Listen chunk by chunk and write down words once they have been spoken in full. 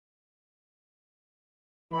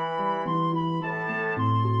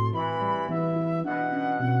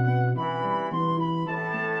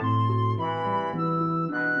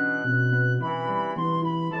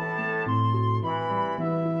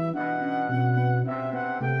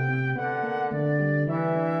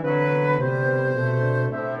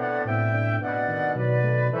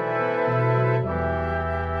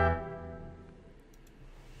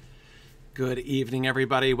Good evening,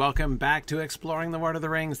 everybody. Welcome back to Exploring the Lord of the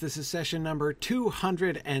Rings. This is session number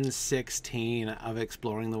 216 of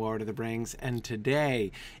Exploring the Lord of the Rings, and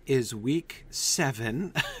today is week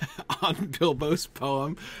 7 on Bilbo's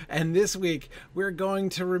poem. And this week, we're going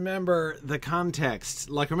to remember the context.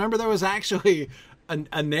 Like, remember there was actually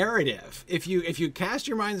a narrative. If you cast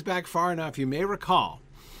your minds back far enough, you may recall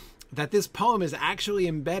that this poem is actually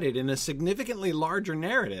embedded in a significantly larger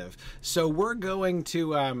narrative. So we're going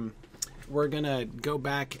to go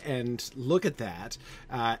back and look at that.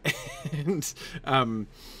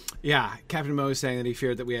 Yeah, Captain Mo is saying that he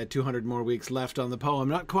feared that we had 200 more weeks left on the poem.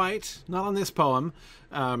 Not quite. Not on this poem.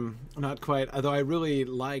 Not quite. Although I really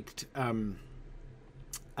liked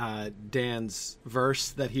Dan's verse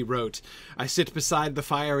that he wrote. I sit beside the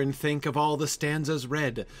fire and think of all the stanzas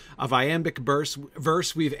read, of iambic verse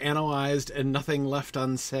we've analyzed and nothing left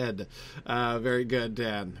unsaid. Very good,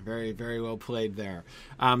 Dan. Very, very well played there.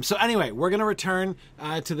 So anyway, we're going to return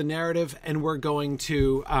to the narrative, and we're going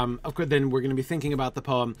to, of course, then we're going to be thinking about the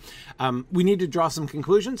poem. We need to draw some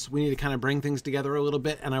conclusions. We need to kind of bring things together a little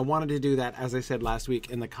bit, and I wanted to do that, as I said last week,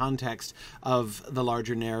 in the context of the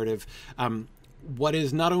larger narrative. What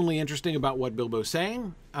is not only interesting about what Bilbo's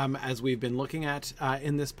saying, as we've been looking at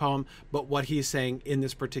in this poem, but what he's saying in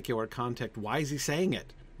this particular context. Why is he saying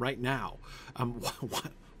it right now?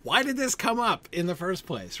 Why did this come up in the first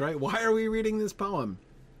place, right? Why are we reading this poem?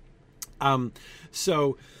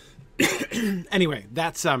 So anyway,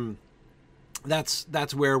 that's where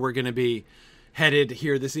we're going to be headed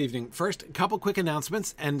here this evening. First, a couple quick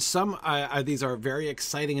announcements, and some these are very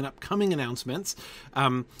exciting and upcoming announcements.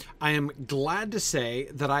 I am glad to say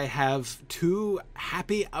that I have 2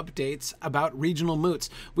 happy updates about regional moots.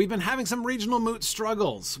 We've been having some regional moot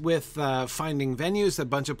struggles with finding venues, a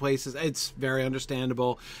bunch of places. It's very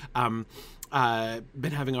understandable. Been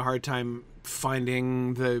having a hard time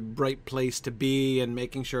finding the right place to be and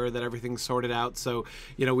making sure that everything's sorted out. So,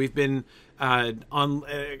 we've been on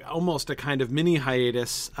almost a kind of mini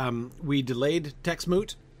hiatus. We delayed Tex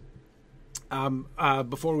Moot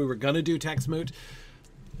before we were going to do Tex Moot.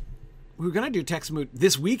 We were going to do Tex Moot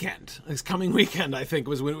this weekend. This coming weekend, I think,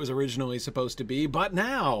 was when it was originally supposed to be. But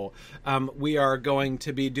now we are going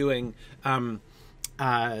to be doing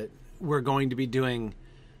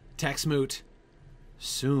Tex Moot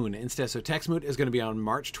soon instead. So Tex Moot is going to be on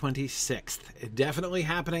March 26th. Definitely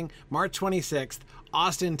happening March 26th,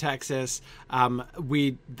 Austin, Texas.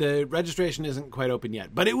 The registration isn't quite open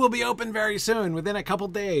yet, but it will be open very soon, within a couple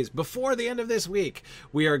days. Before the end of this week,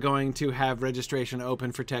 we are going to have registration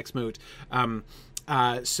open for Tex Moot.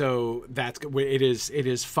 So it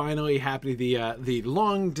is finally happening. The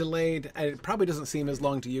long delayed, it probably doesn't seem as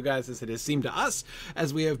long to you guys as it has seemed to us,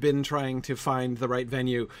 as we have been trying to find the right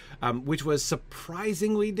venue, which was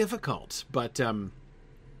surprisingly difficult. But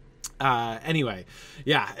anyway,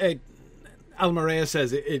 yeah. Almaria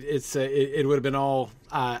says it would have been all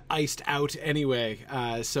iced out anyway,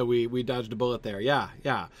 so we dodged a bullet there. Yeah.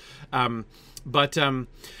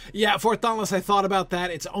 Fort Dauntless, I thought about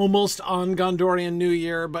that. It's almost on Gondorian New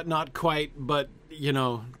Year, but not quite. But,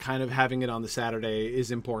 kind of having it on the Saturday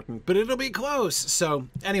is important. But it'll be close. So,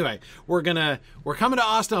 anyway, we're coming to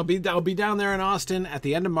Austin. I'll be down there in Austin at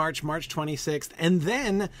the end of March 26th. And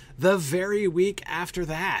then the very week after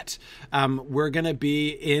that, we're going to be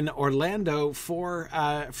in Orlando for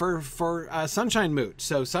Sunshine Moot.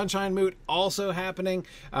 So Sunshine Moot also happening.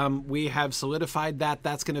 We have solidified that.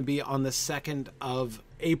 That's going to be on the 2nd of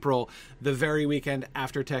April, the very weekend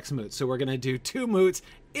after Tex Moot. So we're going to do 2 moots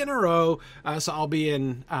in a row. So I'll be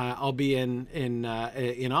in Austin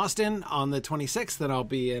on the 26th, then I'll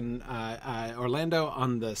be in Orlando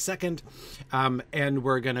on the 2nd, and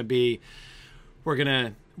we're gonna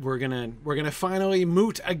finally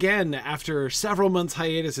moot again after several months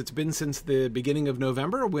hiatus. It's been since the beginning of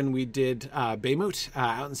November when we did Baymoot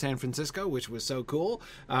out in San Francisco, which was so cool.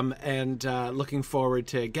 And looking forward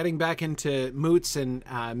to getting back into moots and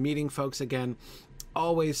meeting folks again.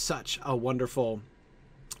 Always such a wonderful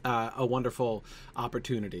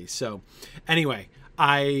opportunity. So anyway,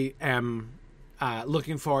 I am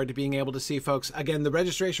looking forward to being able to see folks again. The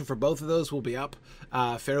registration for both of those will be up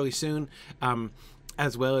fairly soon,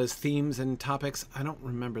 as well as themes and topics. I don't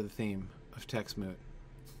remember the theme of Tex Moot.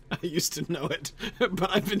 I used to know it,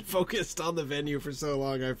 but I've been focused on the venue for so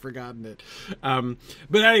long I've forgotten it.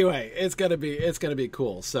 But anyway, it's gonna be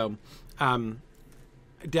cool. So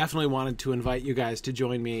definitely wanted to invite you guys to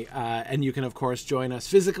join me, and you can of course join us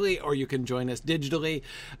physically or you can join us digitally,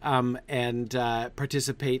 and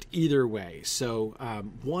participate either way. So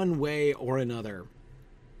one way or another,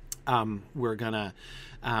 we're gonna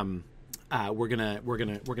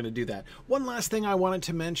do that. One last thing I wanted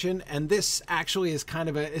to mention, and this actually is kind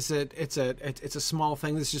of it's a small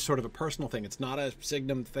thing. This is just sort of a personal thing. It's not a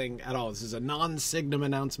Signum thing at all. This is a non-Signum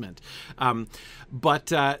announcement.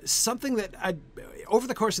 But something that over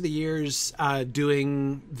the course of the years,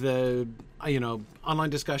 doing the online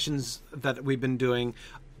discussions that we've been doing,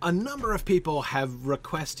 a number of people have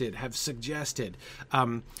suggested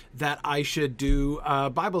that I should do a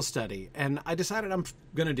Bible study. And I decided I'm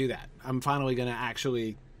going to do that. I'm finally going to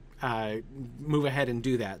actually move ahead and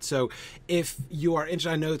do that. So if you are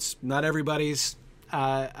interested, I know it's not everybody's,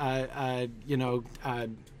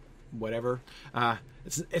 whatever.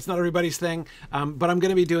 It's not everybody's thing, but I'm going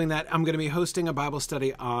to be doing that. I'm going to be hosting a Bible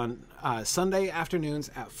study on Sunday afternoons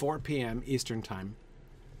at 4 p.m. Eastern Time.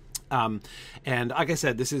 And like I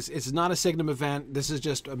said, it's not a Signum event. This is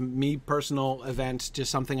just a me personal event,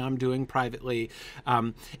 just something I'm doing privately.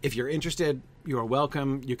 If you're interested, you are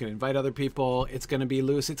welcome. You can invite other people. It's going to be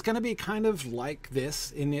loose. It's going to be kind of like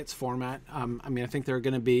this in its format. I think there are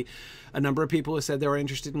going to be a number of people who said they were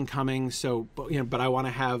interested in coming. So, but I want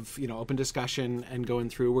to have, open discussion and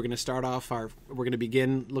going through. We're going to start off we're going to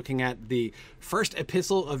begin looking at the first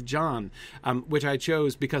epistle of John, which I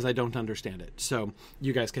chose because I don't understand it. So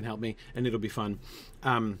you guys can help me and it'll be fun.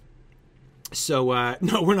 So,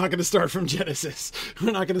 no, we're not going to start from Genesis.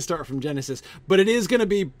 We're not going to start from Genesis. But it is going to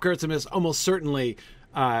be, Kurtzimus, almost certainly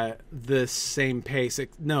the same pace.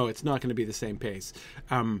 No, it's not going to be the same pace.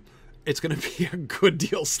 It's going to be a good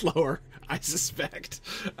deal slower, I suspect.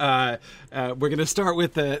 We're going to start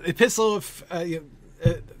with the epistle of 1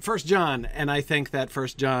 John, and I think that 1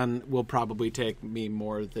 John will probably take me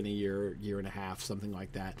more than a year and a half, something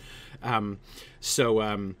like that.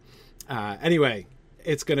 Anyway,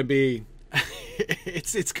 it's going to be...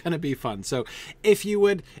 it's going to be fun. So if you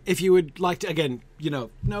would like to, again, no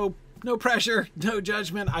pressure, no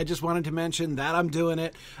judgment. I just wanted to mention that I'm doing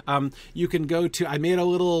it. You can go to, I made a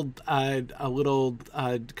little kind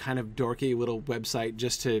of dorky little website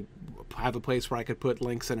just to have a place where I could put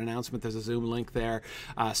links and announcement. There's a Zoom link there.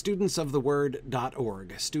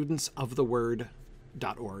 Studentsoftheword.org.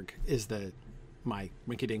 Studentsoftheword.org is my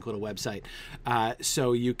rinky-dink little website.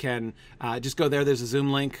 So you can just go there. There's a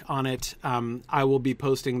Zoom link on it. I will be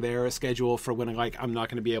posting there a schedule for when I'm not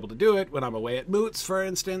going to be able to do it when I'm away at Moots, for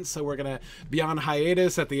instance. So we're going to be on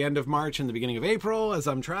hiatus at the end of March and the beginning of April as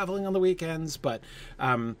I'm traveling on the weekends. But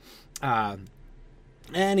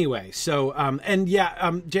anyway, so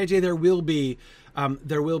JJ, there will be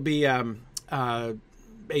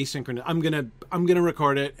asynchronous. I'm gonna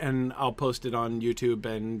record it and I'll post it on YouTube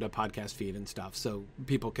and a podcast feed and stuff, so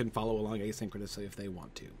people can follow along asynchronously if they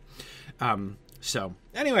want to. So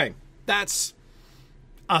anyway, that's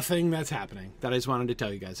a thing that's happening that I just wanted to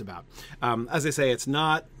tell you guys about. As I say, it's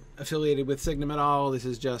not affiliated with Signum at all. This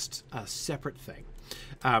is just a separate thing.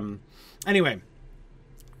 Anyway,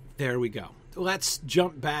 there we go. Let's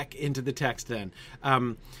jump back into the text then.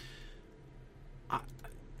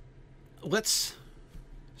 Let's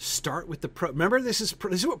start with the prose. Remember, this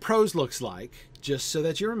is what prose looks like, just so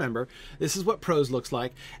that you remember. This is what prose looks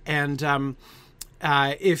like. And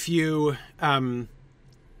if you... we're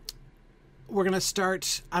going to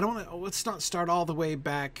start... let's not start all the way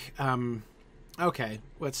back. Okay,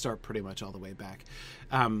 let's start pretty much all the way back.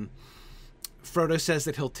 Frodo says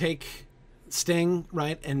that he'll take Sting,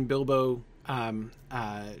 right? And Bilbo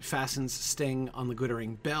fastens Sting on the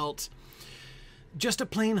glittering belt. "Just a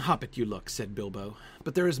plain hobbit you look," said Bilbo,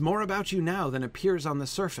 "but there is more about you now than appears on the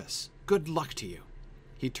surface. Good luck to you."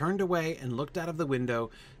 He turned away and looked out of the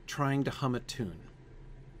window, trying to hum a tune.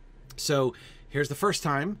 So here's the first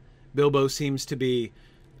time Bilbo seems to be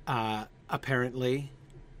apparently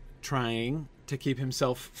trying to keep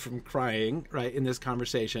himself from crying, right, in this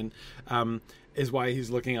conversation, is why he's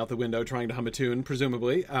looking out the window trying to hum a tune,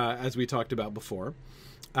 presumably, as we talked about before.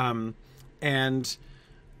 And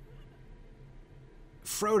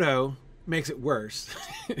Frodo makes it worse,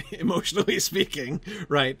 emotionally speaking,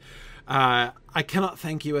 right? "I cannot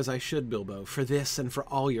thank you as I should, Bilbo, for this and for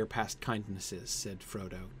all your past kindnesses," said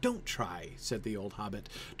Frodo. "Don't try," said the old hobbit,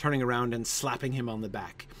 turning around and slapping him on the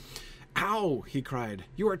back. "Ow!" he cried.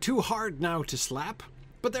 "You are too hard now to slap."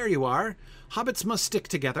 But there you are. Hobbits must stick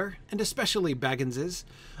together, and especially Bagginses.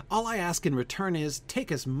 All I ask in return is,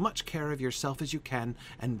 take as much care of yourself as you can,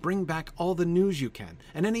 and bring back all the news you can,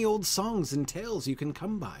 and any old songs and tales you can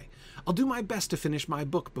come by. I'll do my best to finish my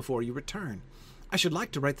book before you return. I should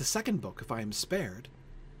like to write the second book if I am spared."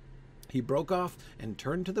 He broke off and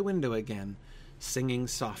turned to the window again, singing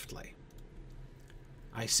softly.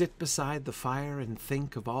 "I sit beside the fire and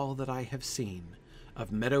think of all that I have seen,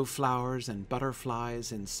 of meadow flowers and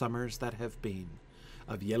butterflies in summers that have been,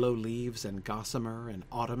 of yellow leaves and gossamer and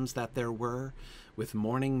autumns that there were, with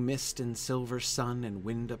morning mist and silver sun and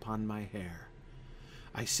wind upon my hair.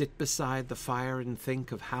 I sit beside the fire and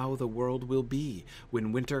think of how the world will be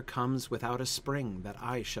when winter comes without a spring that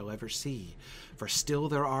I shall ever see, for still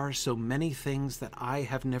there are so many things that I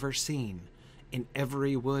have never seen. In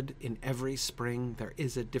every wood, in every spring, there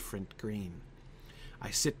is a different green. I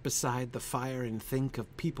sit beside the fire and think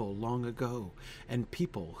of people long ago, and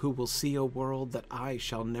people who will see a world that I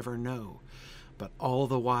shall never know. But all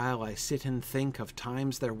the while I sit and think of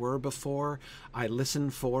times there were before, I listen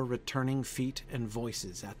for returning feet and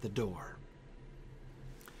voices at the door."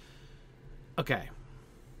 Okay.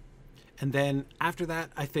 And then after that,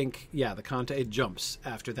 I think, the content, it jumps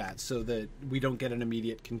after that, so that we don't get an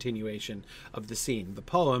immediate continuation of the scene. The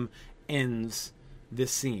poem ends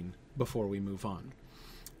this scene before we move on.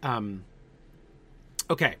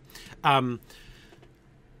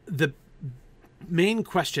 The main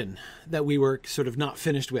question that we were sort of not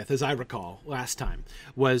finished with, as I recall last time,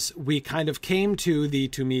 was we kind of came to the,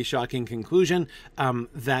 to me, shocking conclusion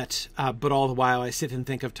that, but all the while I sit and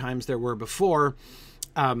think of times there were before,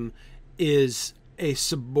 is a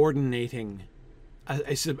subordinating,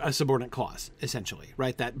 a subordinate clause, essentially,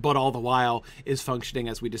 right? That but all the while is functioning,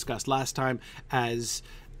 as we discussed last time, as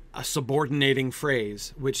a subordinating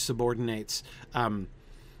phrase, which subordinates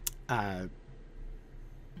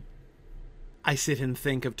I sit and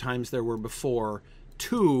think of times there were before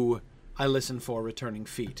to I listen for returning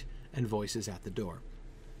feet and voices at the door.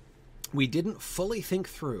 We didn't fully think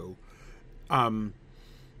through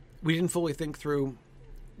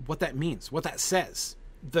what that means, what that says,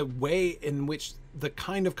 the way in which, the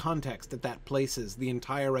kind of context that places the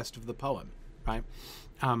entire rest of the poem, right?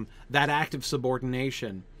 That act of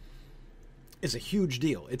subordination is a huge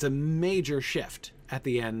deal. It's a major shift at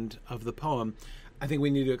the end of the poem. I think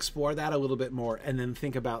we need to explore that a little bit more and then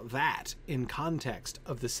think about that in context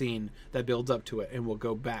of the scene that builds up to it, and we'll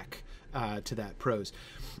go back to that prose.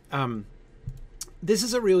 This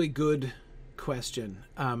is a really good question.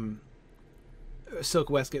 Silk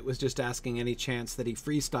Westcott was just asking any chance that he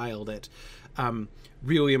freestyled it.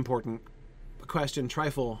 Really important question.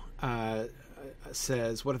 Trifle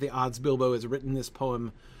says, "What are the odds Bilbo has written this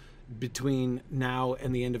poem between now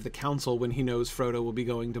and the end of the council, when he knows Frodo will be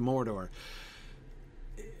going to Mordor?"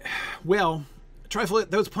 Well, Trifle,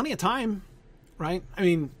 there was plenty of time, right? I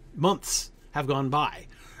mean, months have gone by.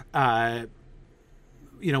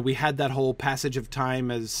 We had that whole passage of time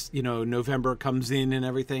as, November comes in and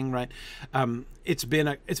everything, right? It's been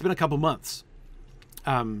a couple months.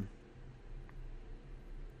 At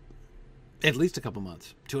least a couple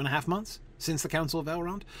months, 2.5 months since the Council of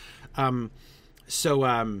Elrond. I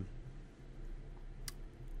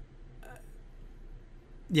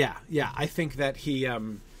think that he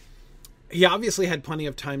obviously had plenty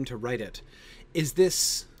of time to write it. Is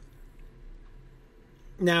this...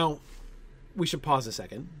 Now, we should pause a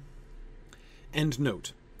second and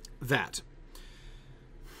note that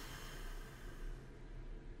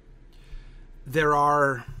there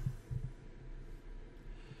are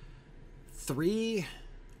 3...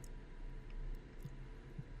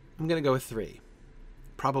 I'm going to go with 3.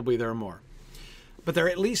 Probably there are more. But there are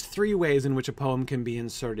at least 3 ways in which a poem can be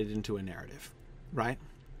inserted into a narrative, right?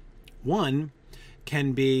 One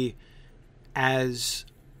can be as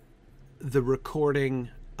the recording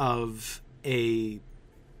of a,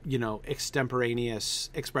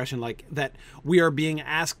 extemporaneous expression, like that we are being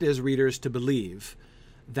asked as readers to believe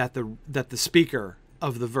that the speaker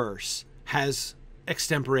of the verse has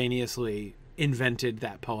extemporaneously invented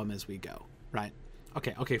that poem as we go, right?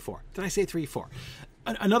 Okay, 4. Did I say 3? 4.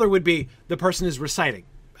 Another would be the person is reciting.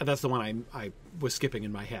 That's the one I was skipping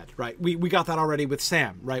in my head, right? We got that already with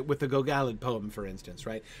Sam, right? With the Gil-galad poem, for instance,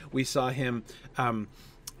 right? We saw him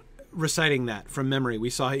reciting that from memory. We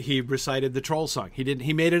saw he recited the troll song.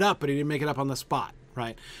 He made it up, but he didn't make it up on the spot,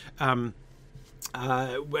 right?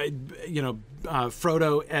 Frodo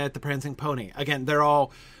at the Prancing Pony. Again, they're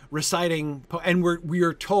all reciting, and we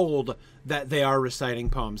are told that they are reciting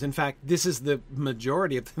poems. In fact, this is the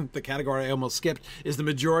majority of the category I almost skipped, is the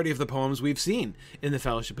majority of the poems we've seen in the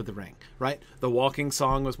Fellowship of the Ring, right? The walking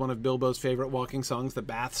song was one of Bilbo's favorite walking songs. The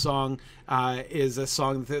bath song is a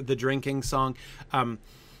song, the drinking song.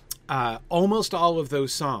 Almost all of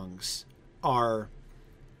those songs are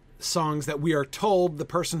songs that we are told the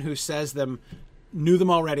person who says them knew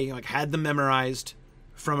them already, like had them memorized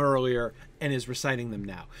from earlier, and is reciting them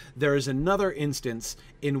now. There is another instance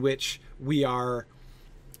in which we are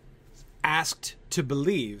asked to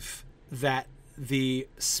believe that the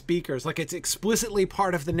speakers, like it's explicitly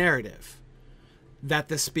part of the narrative, that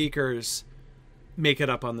the speakers make it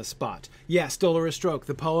up on the spot. Yes, Dolorous Stroke,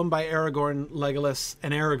 the poem by Aragorn, Legolas,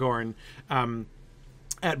 and Aragorn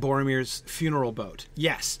at Boromir's funeral boat.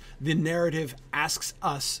 Yes, the narrative asks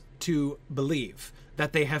us to believe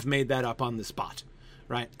that they have made that up on the spot.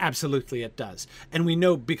 Right? Absolutely it does. And we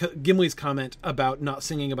know, because Gimli's comment about not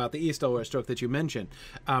singing about the East Dolorous Stroke that you mentioned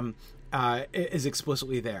is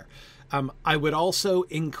explicitly there. I would also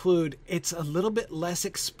include, it's a little bit less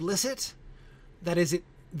explicit. That is,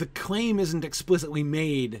 the claim isn't explicitly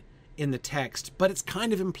made in the text, but it's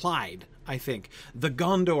kind of implied, I think. The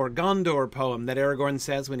Gondor poem that Aragorn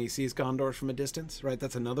says when he sees Gondor from a distance, right?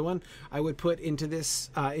 That's another one I would put into this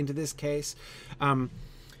case.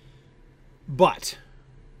 But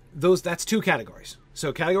that's two categories.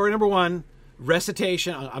 So category number one,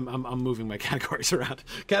 recitation. I'm moving my categories around.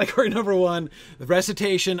 Category number one, the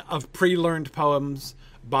recitation of pre-learned poems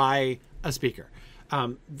by a speaker.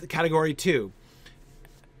 Category two,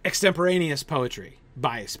 extemporaneous poetry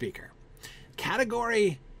by a speaker.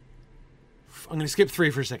 I'm going to skip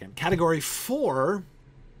 3 for a second. Category 4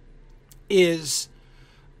 is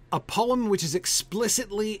a poem which is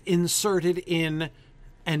explicitly inserted in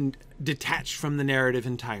and detached from the narrative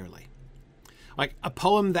entirely. Like a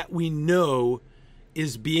poem that we know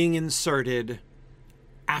is being inserted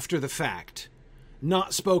after the fact,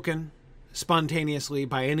 not spoken spontaneously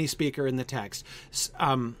by any speaker in the text.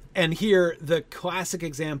 And here, the classic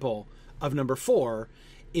example of number 4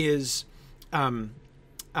 is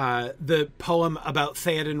the poem about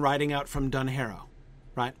Theoden riding out from Dunharrow,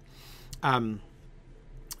 right?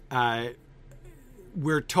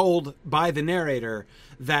 We're told by the narrator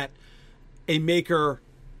that a maker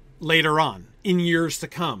later on, in years to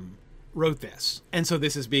come, wrote this. And so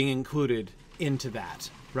this is being included into that,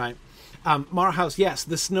 right? Marhaus, yes,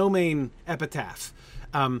 the Snowmane epitaph.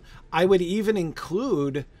 I would even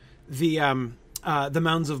include the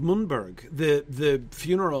Mounds of Munburg, the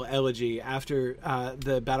funeral elegy after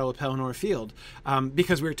the Battle of Pelennor Field,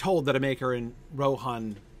 because we're told that a maker in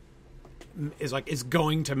Rohan is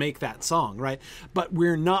going to make that song, right? But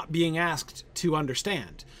we're not being asked to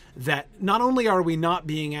understand that. Not only are we not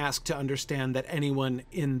being asked to understand that anyone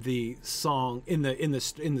in the song, in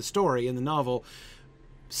the story, in the novel,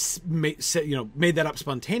 made that up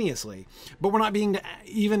spontaneously, but we're not being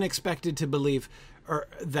even expected to believe or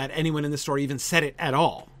that anyone in the story even said it at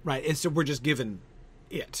all, right? So we're just given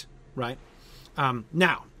it, right?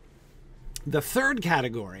 Now, the third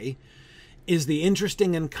category is the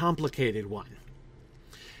interesting and complicated one.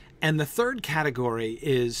 And the third category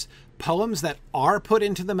is poems that are put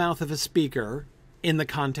into the mouth of a speaker in the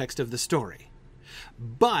context of the story,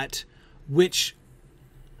 but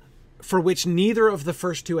for which neither of the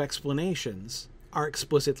first two explanations are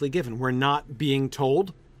explicitly given. We're not being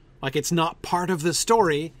told, like it's not part of the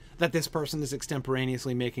story that this person is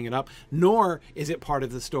extemporaneously making it up, nor is it part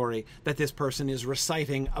of the story that this person is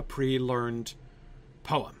reciting a pre-learned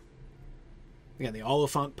poem. Again, the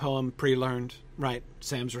Oliphant poem, pre-learned, right?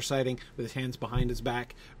 Sam's reciting with his hands behind his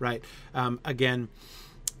back, right?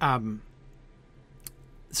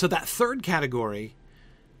 So that third category,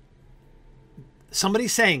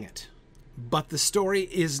 somebody's saying it, but the story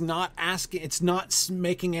is not asking, it's not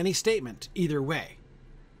making any statement either way.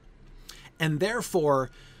 And therefore,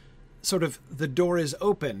 sort of the door is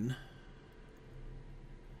open.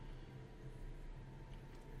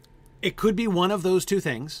 It could be one of those two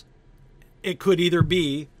things. It could either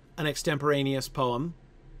be an extemporaneous poem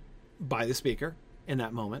by the speaker in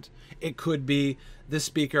that moment. It could be the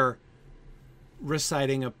speaker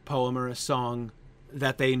reciting a poem or a song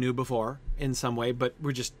that they knew before in some way, but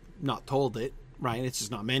we're just not told it, right? It's just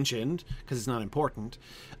not mentioned because it's not important.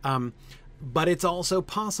 But it's also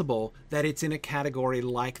possible that it's in a category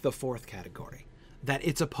like the fourth category, that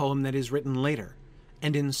it's a poem that is written later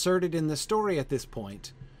and inserted in the story at this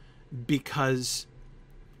point because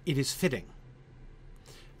it is fitting.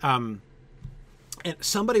 And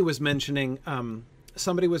somebody was mentioning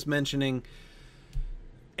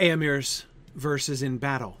Eomer's verses in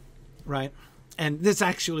battle, right? and this is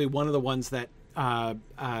actually one of the ones that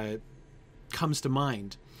comes to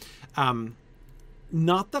mind.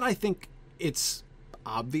 Not that I think it's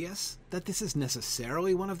obvious that this is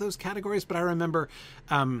necessarily one of those categories, but I remember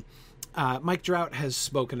Mike Drought has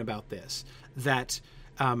spoken about this, that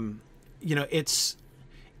it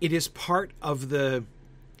is part of the,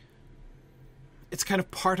 it's kind of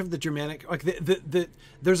part of the Germanic, like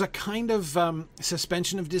there's a kind of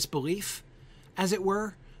suspension of disbelief, as it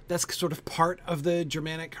were, that's sort of part of the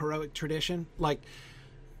Germanic heroic tradition. Like,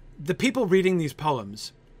 the people reading these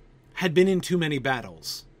poems had been in too many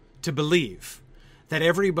battles to believe that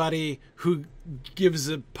everybody who gives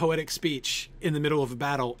a poetic speech in the middle of a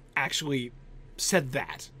battle actually said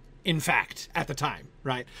that, in fact, at the time,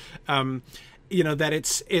 right? That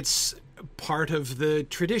it's part of the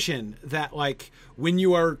tradition that, like, when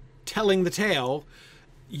you are telling the tale,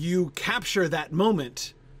 you capture that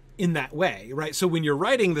moment in that way, right? So when you're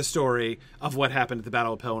writing the story of what happened at the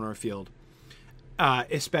Battle of Pelennor Field,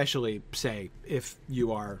 especially, say, if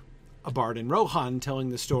you are a bard in Rohan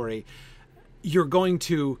telling the story, you're going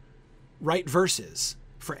to write verses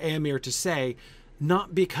for Éomer to say,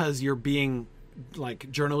 not because you're being,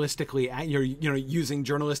 like, journalistically, you're using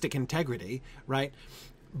journalistic integrity, right?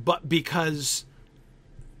 But because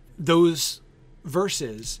those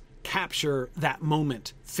verses capture that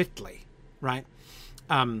moment fitly, right?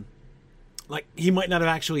 Like, he might not have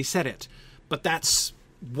actually said it, but that's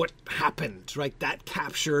what happened, right? That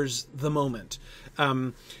captures the moment.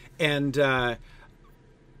 Again,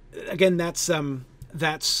 that's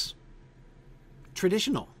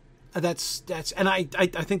traditional. That's, and I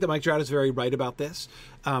think that Mike Drought is very right about this.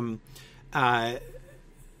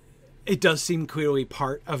 It does seem clearly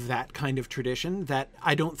part of that kind of tradition that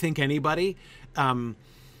I don't think anybody, who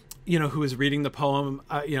is reading the poem,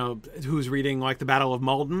 who's reading, like, the Battle of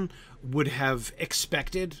Malden would have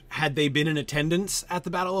expected, had they been in attendance at the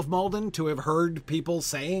Battle of Malden, to have heard people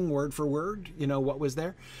saying word for word, what was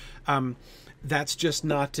there. That's just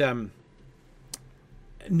not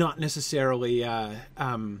necessarily.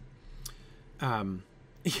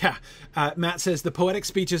 Matt says the poetic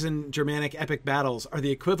speeches in Germanic epic battles are the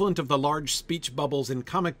equivalent of the large speech bubbles in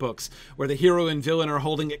comic books where the hero and villain are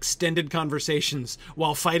holding extended conversations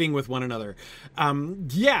while fighting with one another.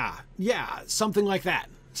 Something like that.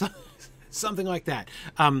 Something like that.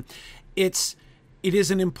 It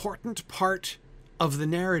is an important part of the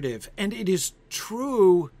narrative, and it is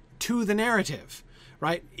true to the narrative,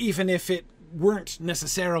 right? Even if it weren't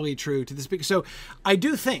necessarily true to the speaker. So I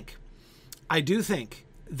do think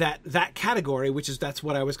that category, that's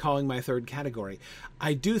what I was calling my third category,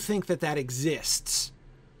 I do think that exists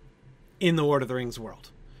in the Lord of the Rings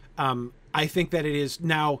world. I think that it is.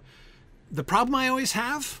 Now, the problem I always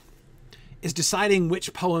have is deciding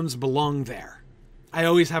which poems belong there. I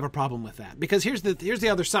always have a problem with that, because here's the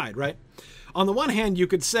other side, right? On the one hand, you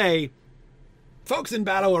could say, folks in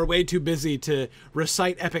battle are way too busy to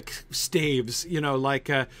recite epic staves, like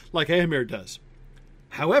Éomer does.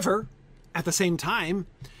 However, at the same time,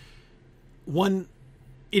 it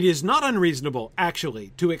is not unreasonable,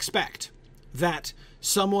 actually, to expect that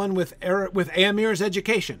someone with Éomer's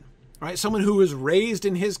education, right, someone who was raised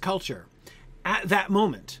in his culture, at that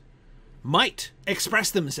moment, might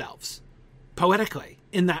express themselves poetically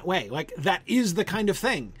in that way. Like, that is the kind of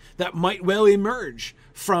thing that might well emerge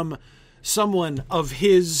from someone of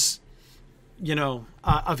his,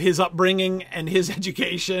 of his upbringing and his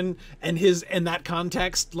education and in that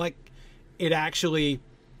context. Like, it actually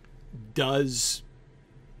does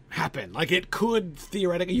happen. Like, it could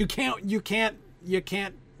theoretically, you can't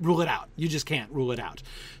rule it out. You just can't rule it out.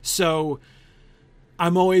 So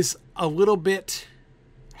I'm always a little bit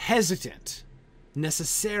hesitant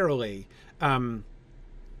necessarily to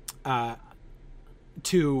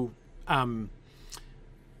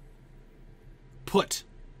put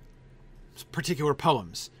particular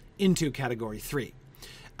poems into category 3.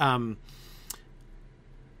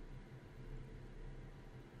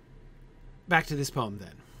 Back to this poem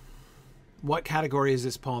then. What category is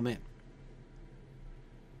this poem in?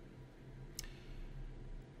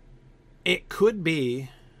 It could be...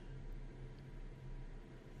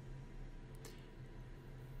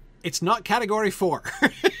 It's not category 4.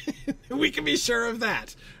 We can be sure of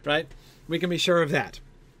that, right? We can be sure of that.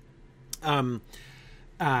 We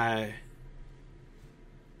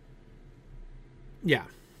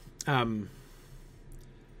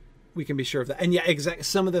can be sure of that. And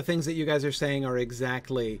some of the things that you guys are saying are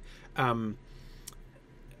exactly the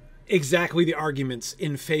arguments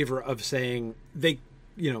in favor of saying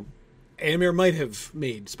Éomer might have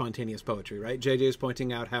made spontaneous poetry, right? JJ is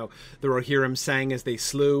pointing out how the Rohirrim sang as they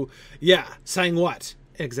slew. Yeah, sang what?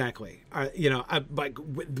 Exactly. Like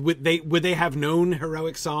would they have known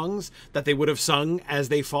heroic songs that they would have sung as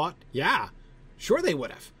they fought? Yeah, sure they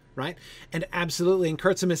would have. Right. And absolutely. In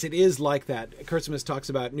Kurtzimus, it is like that. Kurtzimus talks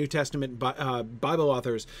about New Testament Bible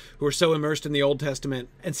authors who are so immersed in the Old Testament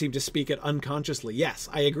and seem to speak it unconsciously. Yes,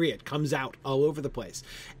 I agree. It comes out all over the place.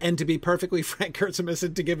 And to be perfectly frank, Kurtzimus,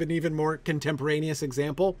 and to give an even more contemporaneous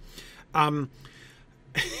example,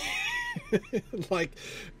 like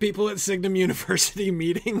people at Signum University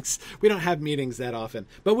meetings, we don't have meetings that often,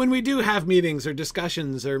 but when we do have meetings or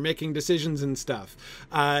discussions or making decisions and stuff,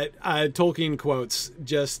 Tolkien quotes,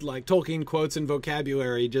 just like Tolkien quotes and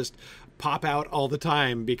vocabulary just pop out all the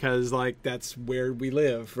time because like that's where we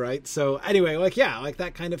live, right? So anyway, like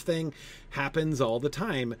that kind of thing happens all the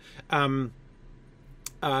time.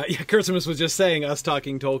 Kurtzimus was just saying us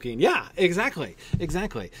talking Tolkien. Yeah, exactly.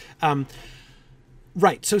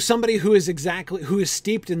 Right. So somebody who is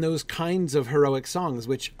steeped in those kinds of heroic songs,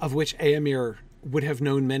 of which Éomer would have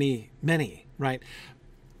known many, many, right?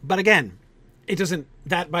 But again,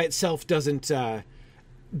 that by itself doesn't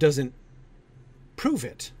prove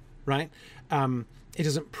it, right? It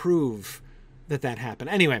doesn't prove that happened.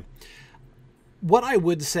 Anyway, what I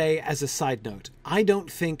would say as a side note, I don't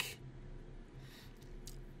think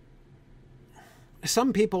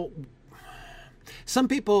some people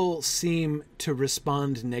seem to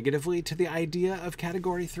respond negatively to the idea of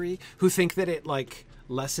Category 3, who think that it like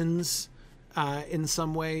lessens in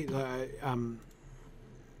some way.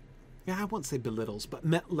 I won't say belittles, but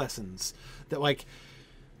lessens that like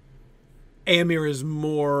Éomer is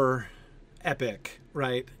more epic,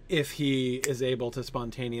 right? If he is able to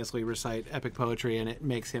spontaneously recite epic poetry, and it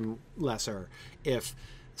makes him lesser if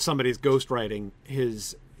somebody's ghostwriting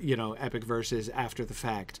his epic verses after the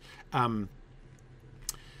fact.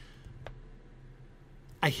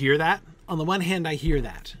 I hear that. On the one hand, I hear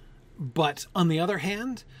that. But on the other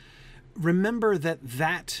hand, remember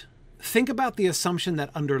think about the assumption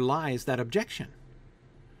that underlies that objection.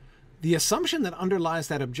 The assumption that underlies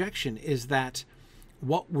that objection is that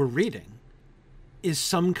what we're reading is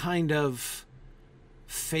some kind of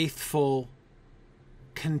faithful,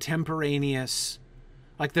 contemporaneous,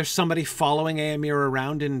 like there's somebody following Éomer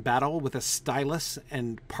around in battle with a stylus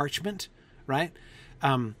and parchment, right?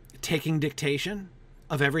 Taking dictation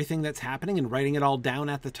of everything that's happening and writing it all down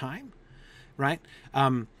at the time, right?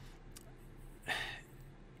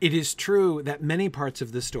 It is true that many parts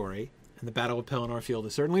of the story, and the Battle of Pelennor Field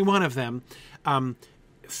is certainly one of them,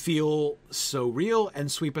 feel so real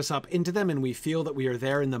and sweep us up into them, and we feel that we are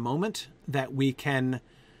there in the moment, that we can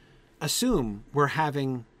assume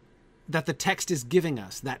that the text is giving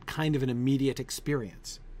us that kind of an immediate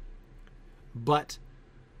experience. But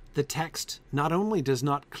the text not only does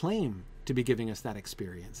not claim to be giving us that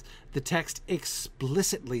experience, the text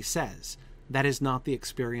explicitly says that is not the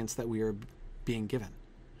experience that we are being given.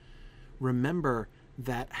 Remember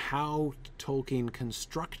that how Tolkien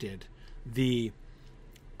constructed the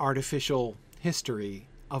artificial history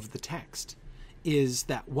of the text is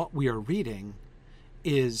that what we are reading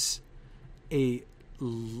is a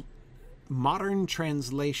modern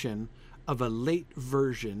translation of a late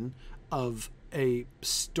version of a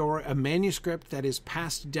manuscript that is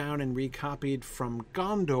passed down and recopied from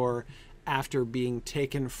Gondor after being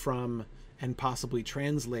taken from and possibly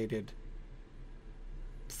translated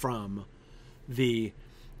from the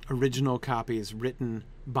original copies written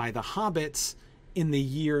by the hobbits in the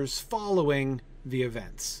years following the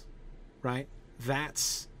events, right?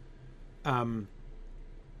 That's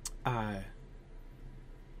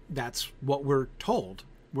what we're told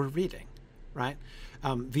we're reading, right?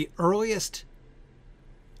 The earliest,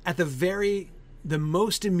 the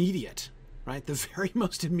most immediate, right? The very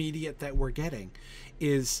most immediate that we're getting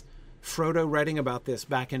is Frodo writing about this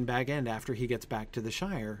back in Bag End after he gets back to the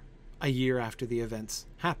Shire a year after the events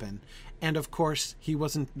happen. And of course, he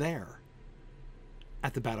wasn't there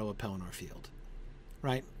at the Battle of Pelennor Field,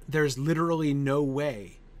 right? There's literally no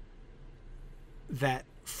way that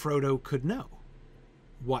Frodo could know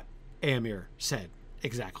what Éomer said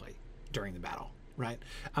exactly during the battle, right?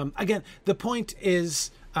 Again, the point is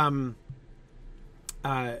right.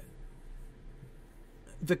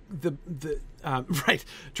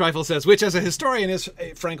 Trifle says, which as a historian is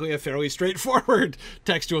frankly a fairly straightforward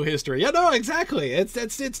textual history. Yeah, no, exactly.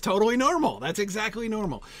 It's totally normal. That's exactly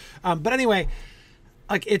normal. But anyway,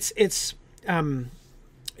 like it's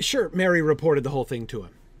sure, Merry reported the whole thing to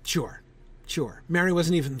him. Sure. Merry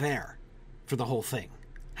wasn't even there for the whole thing.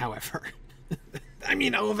 However, I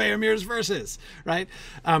mean, all of Éomer's verses, right?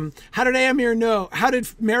 How did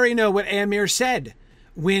Merry know what Éomer said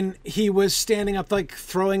when he was standing up, like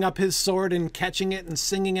throwing up his sword and catching it and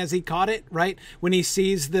singing as he caught it, right? When he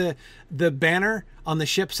sees the banner on the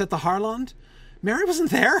ships at the Harlond, Mary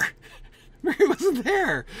wasn't there. Mary wasn't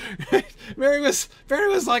there. Mary was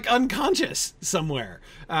like unconscious somewhere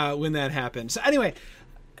when that happened. So anyway,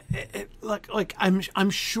 I'm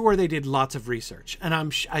sure they did lots of research, and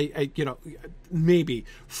maybe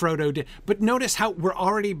Frodo did. But notice how we're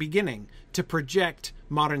already beginning to project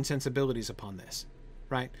modern sensibilities upon this,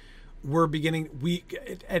 right? We're beginning.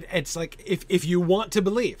 It's like if you want to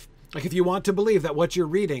believe. Like if you want to believe that what you're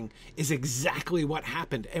reading is exactly what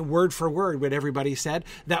happened and word for word what everybody said,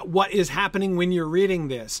 that what is happening when you're reading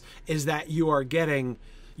this is that you're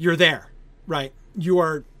there, right? You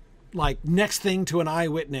are like next thing to an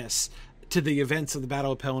eyewitness to the events of the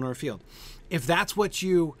Battle of Pelennor Field. If that's what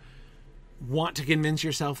you want to convince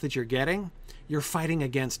yourself that you're getting, you're fighting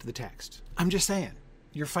against the text. I'm just saying.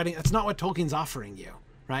 You're fighting. That's not what Tolkien's offering you,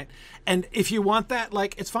 right? And if you want that,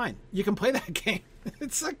 like, it's fine. You can play that game.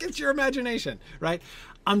 It's like, it's your imagination, right?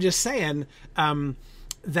 I'm just saying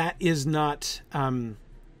that is not... the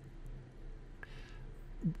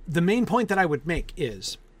main point that I would make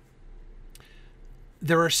is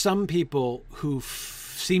there are some people who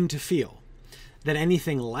seem to feel that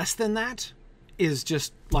anything less than that is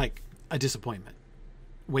just like a disappointment,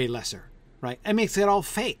 way lesser, right? It makes it all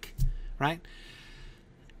fake, right?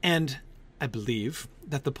 And I believe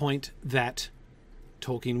that the point that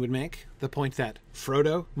Tolkien would make, the point that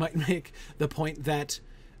Frodo might make, the point that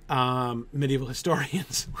medieval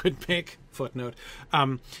historians would make, footnote,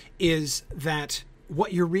 is that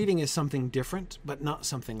what you're reading is something different, but not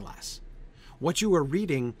something less. What you are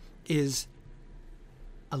reading is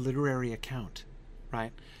a literary account,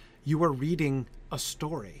 right? You are reading a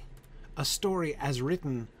story as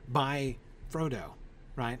written by Frodo,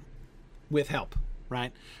 right? With help,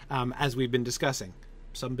 right? As we've been discussing.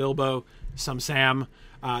 Some Bilbo, some Sam,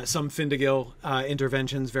 some Finnegill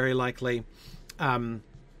interventions, very likely. That's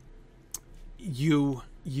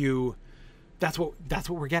what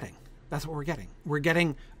we're getting. That's what we're getting. We're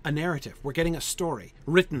getting a narrative. We're getting a story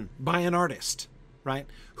written by an artist, right?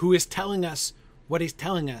 Who is telling us what he's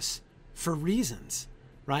telling us for reasons,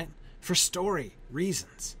 right? For story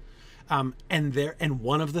reasons. And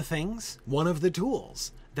one of the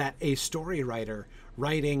tools that a story writer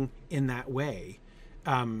writing in that way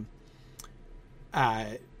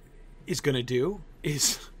is going to do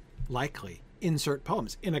is likely insert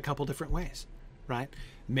poems in a couple different ways, right?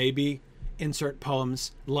 Maybe insert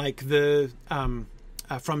poems like the From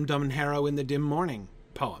Dunharrow in the Dim Morning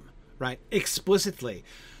poem, right? Explicitly.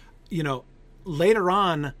 Later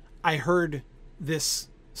on, I heard this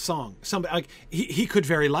song. Somebody, like, he could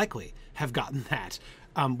very likely have gotten that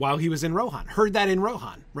while he was in Rohan. Heard that in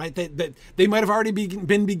Rohan, right? That they might have already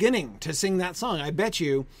been beginning to sing that song. I bet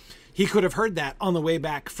you he could have heard that on the way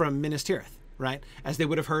back from Minas Tirith, right? As they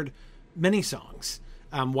would have heard many songs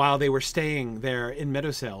while they were staying there in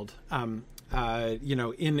Meadowseld,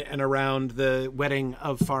 in and around the wedding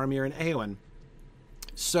of Faramir and Eowyn.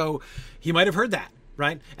 So he might have heard that,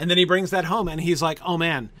 right? And then he brings that home and he's like, oh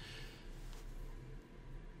man,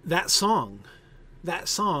 that song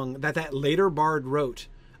that later bard wrote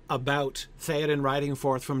about Theoden riding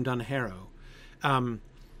forth from Dunharrow,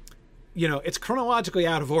 it's chronologically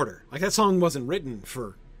out of order. Like, that song wasn't written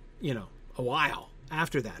for, a while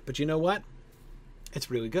after that. But you know what?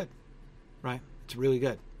 It's really good, right? It's really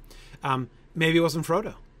good. Maybe it wasn't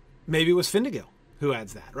Frodo. Maybe it was Finnegill who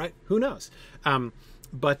adds that, right? Who knows?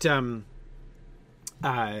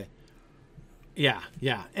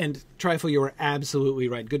 Yeah. And Trifle, you were absolutely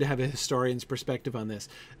right. Good to have a historian's perspective on this.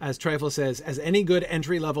 As Trifle says, as any good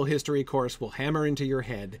entry-level history course will hammer into your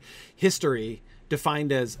head, history,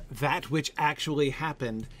 defined as that which actually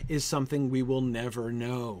happened, is something we will never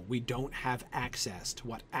know. We don't have access to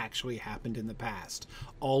what actually happened in the past.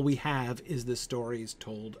 All we have is the stories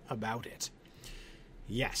told about it.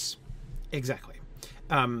 Yes, exactly.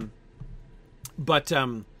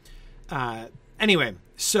 Anyway,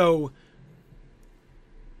 so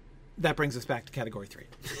that brings us back to category 3.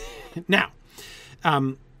 Now,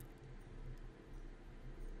 am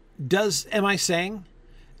I saying?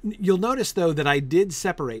 You'll notice, though, that I did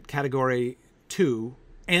separate category 2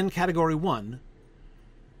 and category 1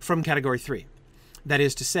 from category 3. That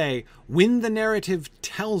is to say, when the narrative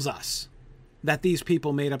tells us that these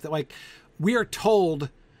people made up that, like, we are told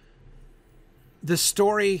the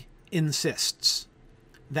story insists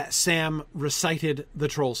that Sam recited the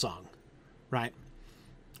troll song, right?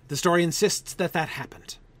 The story insists that that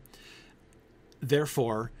happened.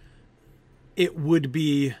 Therefore, it would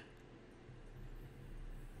be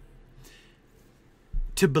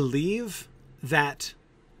to believe that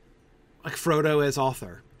like Frodo as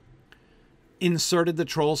author, inserted the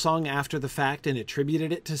troll song after the fact and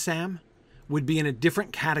attributed it to Sam, would be in a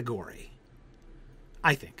different category,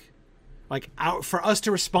 I think. Like, for us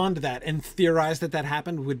to respond to that and theorize that that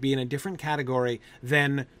happened would be in a different category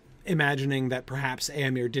than imagining that perhaps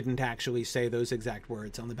Éomer didn't actually say those exact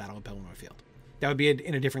words on the Battle of Pelennor Field. That would be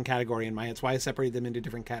in a different category in my head. That's why I separated them into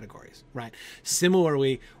different categories, right?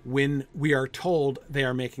 Similarly, when we are told they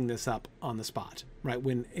are making this up on the spot, right?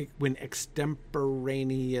 When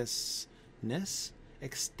extemporaneousness,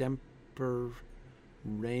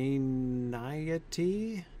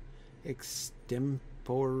 extemporaneity,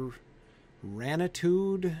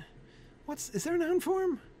 extemporanitude. Is there a noun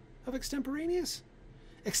form of extemporaneous?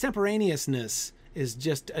 Extemporaneousness is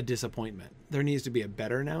just a disappointment. There needs to be a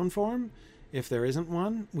better noun form. If there isn't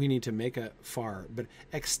one, we need to make a far. But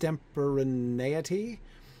extemporaneity,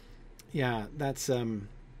 yeah, that's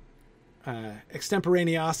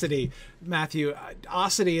extemporaneosity. Matthew,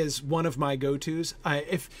 osity is one of my go-tos.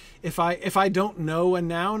 If I don't know a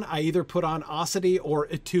noun, I either put on osity or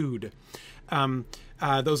etude.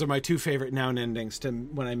 Those are my two favorite noun endings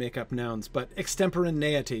when I make up nouns. But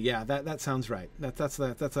extemporaneity, yeah, that sounds right. That's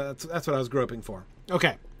what I was groping for.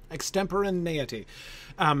 Okay, extemporaneity.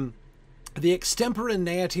 The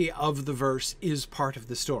extemporaneity of the verse is part of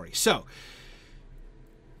the story. So,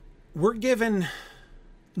 we're given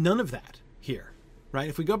none of that here, right?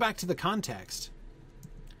 If we go back to the context,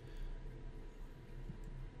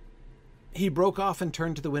 he broke off and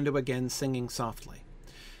turned to the window again, singing softly.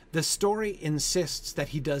 The story insists that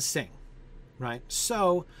he does sing, right?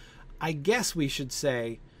 So, I guess we should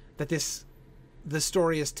say that the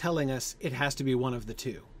story is telling us it has to be one of the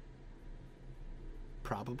two.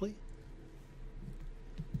 Probably.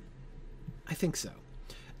 I think so.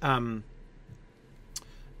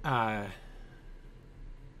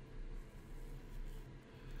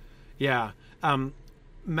 Yeah.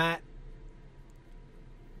 Matt,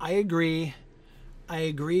 I agree. I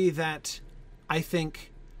agree that I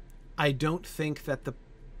don't think that the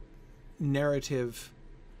narrative,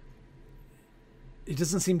 it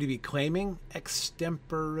doesn't seem to be claiming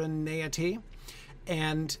extemporaneity.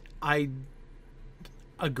 And I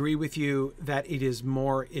agree with you that it is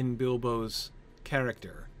more in Bilbo's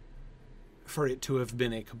character for it to have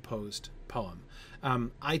been a composed poem.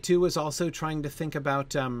 I too was also trying to think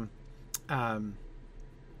about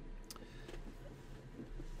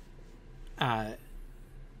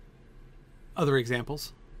other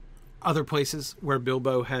examples, other places where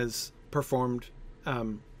Bilbo has performed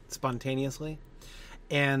spontaneously,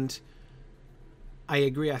 and I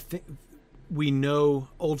agree. I think we know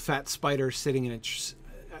Old Fat Spider sitting in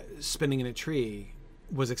spinning in a tree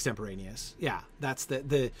was extemporaneous. Yeah, that's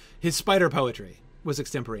his spider poetry was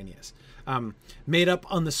extemporaneous. Made up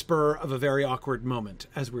on the spur of a very awkward moment,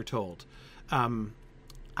 as we're told.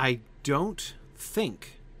 I don't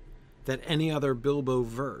think that any other Bilbo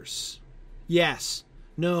verse. Yes,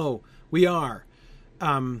 no, we are.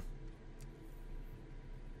 The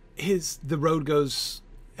road goes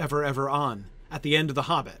ever, ever on at the end of The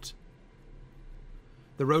Hobbit.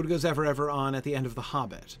 The road goes ever, ever on at the end of The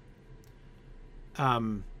Hobbit.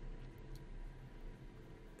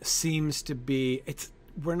 Seems to be, it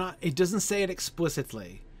doesn't say it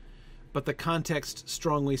explicitly, but the context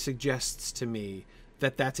strongly suggests to me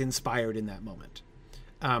that that's inspired in that moment.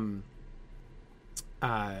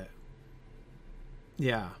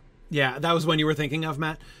 Yeah, that was one you were thinking of,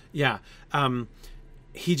 Matt. Yeah. They're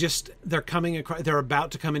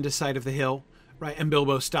about to come into sight of the hill, right? And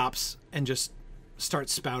Bilbo stops and just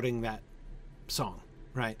starts spouting that song,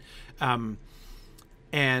 right?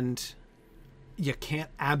 And you can't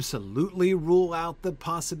absolutely rule out the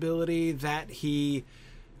possibility that he,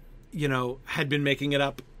 had been making it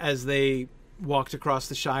up as they walked across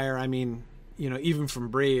the Shire. I mean, even from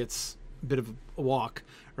Bree, it's a bit of a walk,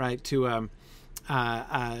 right, to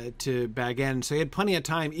Bag End. So he had plenty of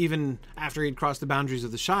time, even after he'd crossed the boundaries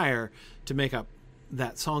of the Shire, to make up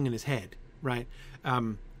that song in his head, right?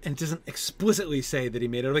 And it doesn't explicitly say that he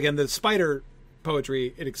made it up. Again, the spider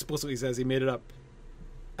poetry, it explicitly says he made it up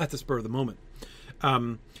at the spur of the moment.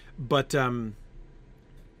 So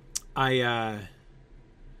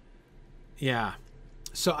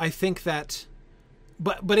I think that,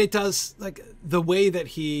 but it does, like, the way that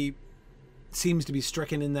he seems to be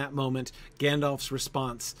stricken in that moment, Gandalf's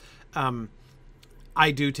response,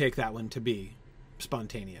 I do take that one to be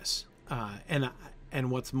spontaneous. And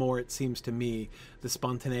what's more, it seems to me, the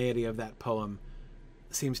spontaneity of that poem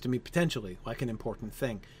seems to me potentially like an important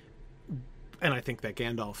thing. And I think that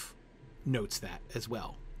Gandalf notes that as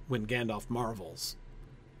well, when Gandalf marvels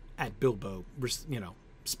at Bilbo,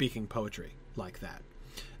 speaking poetry like that.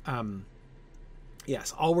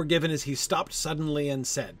 Yes, all we're given is he stopped suddenly and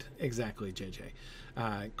said. Exactly,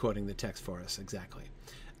 JJ. Quoting the text for us, exactly.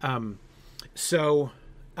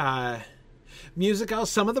 Musical,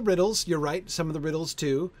 some of the riddles, you're right, some of the riddles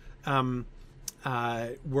too,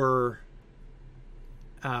 were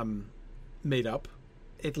made up.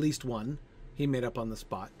 At least one he made up on the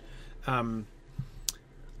spot.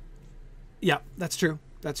 Yeah, that's true.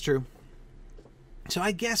 That's true. So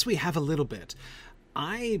I guess we have a little bit.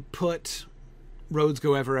 I put Roads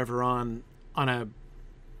Go Ever Ever On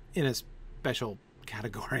in a special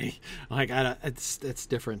category. Like it's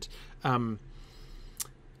different.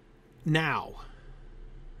 Now,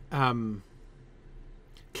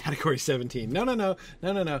 category 17. No.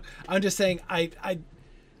 I'm just saying I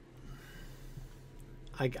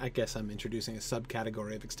guess I'm introducing a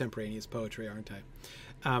subcategory of extemporaneous poetry, aren't I?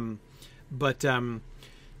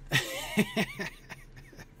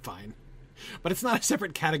 Fine. But it's not a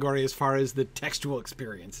separate category as far as the textual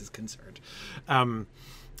experience is concerned.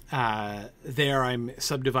 There I'm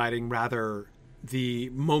subdividing rather the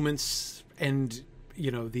moments and,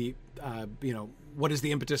 what is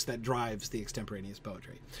the impetus that drives the extemporaneous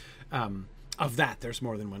poetry. Of that, there's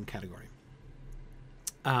more than one category.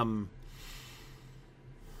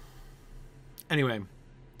 Anyway,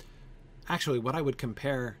 actually, what I would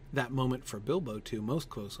compare that moment for Bilbo to most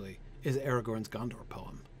closely is Aragorn's Gondor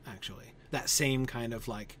poem, actually. That same kind of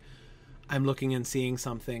like, I'm looking and seeing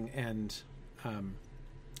something and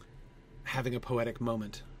having a poetic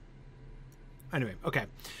moment. Anyway, okay.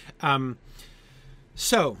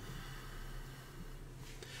 So,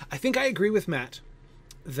 I think I agree with Matt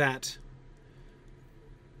that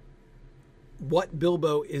what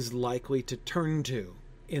Bilbo is likely to turn to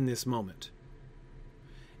in this moment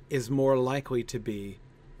is more likely to be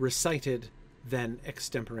recited than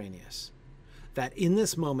extemporaneous. That in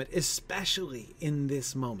this moment, especially in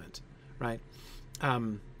this moment, right?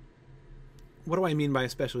 What do I mean by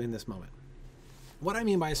especially in this moment? What I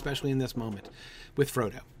mean by especially in this moment with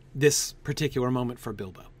Frodo, this particular moment for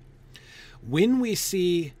Bilbo. When we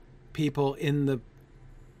see people in the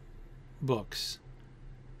books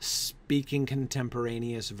speaking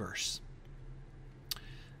contemporaneous verse,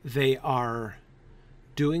 they are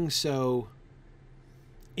doing so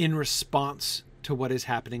in response to what is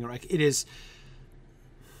happening. It is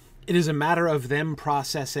a matter of them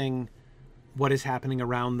processing what is happening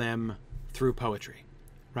around them through poetry,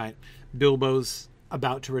 right? Bilbo's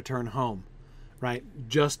about to return home, right?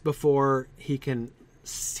 Just before he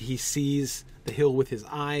sees the hill with his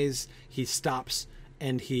eyes, he stops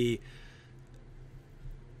and he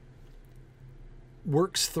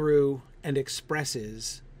works through and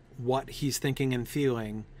expresses what he's thinking and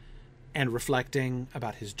feeling and reflecting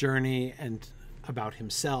about his journey and about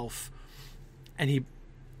himself. And he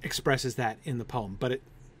expresses that in the poem. But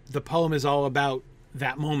the poem is all about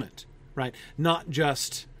that moment, right? Not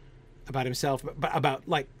just about himself, but about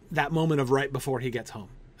like that moment of right before he gets home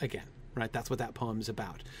again, right? That's what that poem is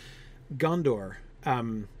about. Gondor,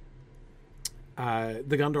 the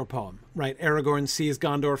Gondor poem, right? Aragorn sees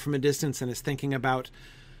Gondor from a distance and is thinking about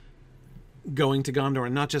going to Gondor,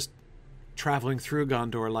 and not just traveling through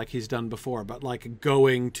Gondor like he's done before, but like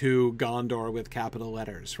going to Gondor with capital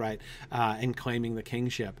letters, right? And claiming the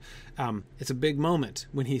kingship. It's a big moment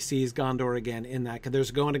when he sees Gondor again in that, 'cause there's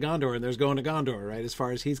going to Gondor and there's going to Gondor, right? As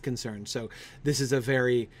far as he's concerned. So this is a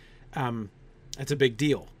very, it's a big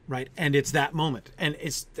deal, right? And it's that moment. And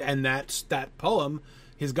that's that poem,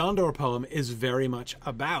 his Gondor poem, is very much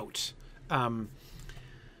about,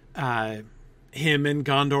 him and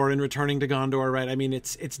Gondor and returning to Gondor, right? I mean,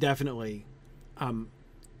 it's definitely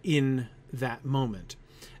in that moment.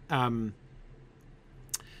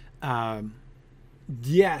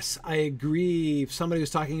 Yes, I agree. Somebody was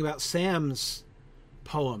talking about Sam's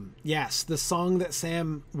poem. Yes, the song that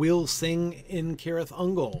Sam will sing in Cirith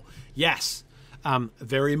Ungol. Yes,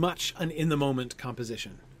 very much an in-the-moment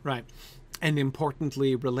composition, right? And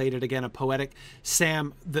importantly related, again, a poetic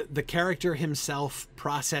Sam, the character himself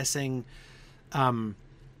processing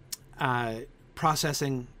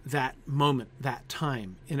that moment, that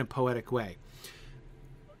time in a poetic way.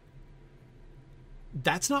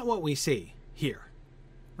 That's not what we see here,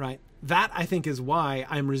 right? That, I think, is why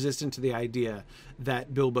I'm resistant to the idea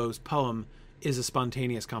that Bilbo's poem is a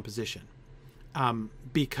spontaneous composition.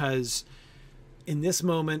 Because in this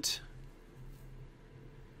moment,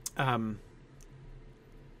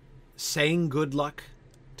 saying good luck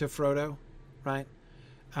to Frodo, right?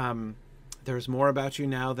 There's more about you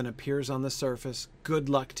now than appears on the surface. Good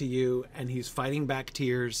luck to you. And he's fighting back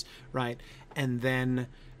tears, right? And then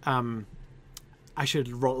I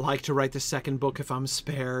should like to write the second book if I'm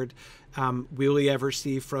spared. Will we ever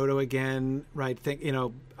see Frodo again? Right?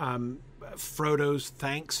 Frodo's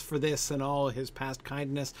thanks for this and all his past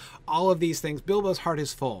kindness. All of these things. Bilbo's heart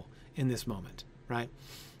is full in this moment, right?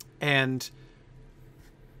 And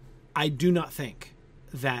I do not think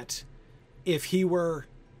that if he were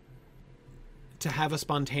to have a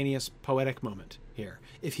spontaneous poetic moment here,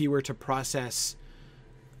 if he were to process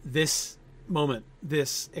this moment,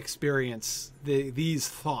 this experience, these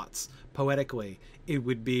thoughts poetically, it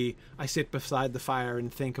would be, I sit beside the fire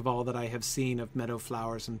and think of all that I have seen of meadow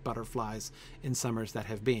flowers and butterflies in summers that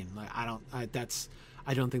have been. Like, I don't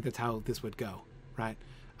think that's how this would go, right?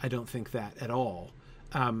 I don't think that at all.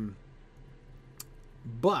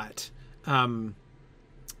 But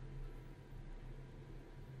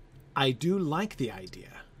I do like the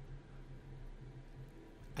idea.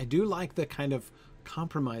 I do like the kind of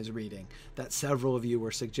compromise reading that several of you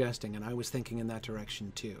were suggesting, and I was thinking in that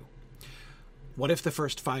direction too. What if the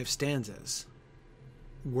first 5 stanzas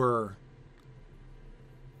were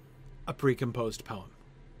a pre-composed poem,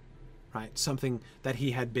 right? Something that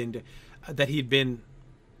he'd been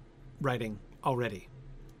writing already,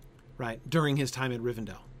 right? During his time at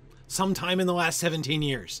Rivendell. Sometime in the last 17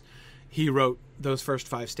 years, he wrote those first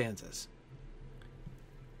 5 stanzas.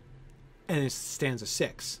 And it's stanza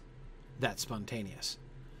 6, that's spontaneous.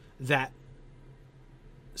 That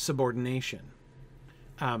subordination.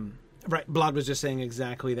 Right, Blad was just saying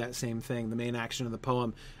exactly that same thing. The main action of the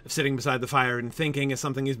poem of sitting beside the fire and thinking is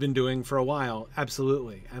something he's been doing for a while.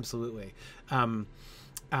 Absolutely, absolutely. But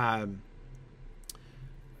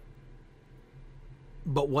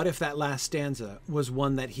what if that last stanza was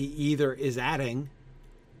one that he either is adding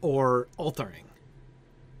or altering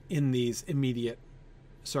in these immediate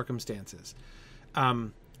circumstances?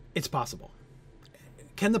 It's possible.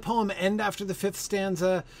 Can the poem end after the 5th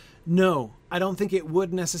stanza? No, I don't think it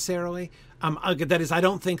would necessarily. That is, I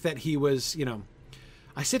don't think that he was,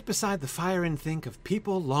 I sit beside the fire and think of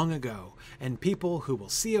people long ago and people who will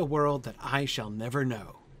see a world that I shall never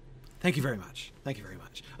know. Thank you very much. Thank you very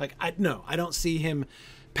much. I don't see him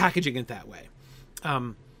packaging it that way.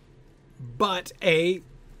 But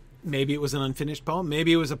maybe it was an unfinished poem.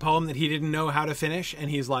 Maybe it was a poem that he didn't know how to finish,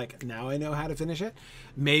 and he's like, now I know how to finish it.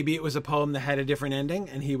 Maybe it was a poem that had a different ending,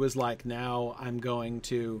 and he was like, now I'm going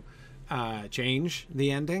to change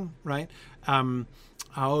the ending, right? Now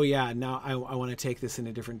I want to take this in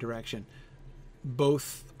a different direction.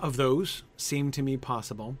 Both of those seem to me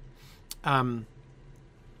possible. But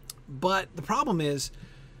the problem is,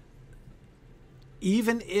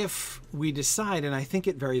 even if we decide, and I think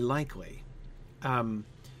it very likely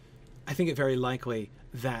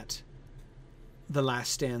that the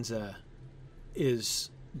last stanza is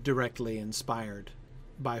directly inspired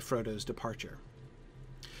by Frodo's departure.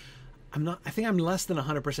 I think I'm less than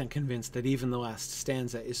 100% convinced that even the last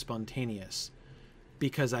stanza is spontaneous,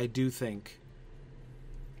 because I do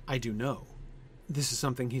know this is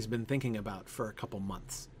something he's been thinking about for a couple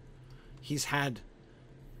months. He's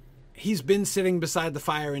been sitting beside the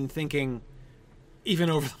fire and thinking even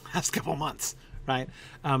over the last couple months, right?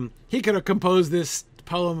 He could have composed this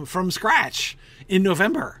poem from scratch in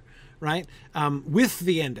November, right? With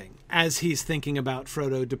the ending, as he's thinking about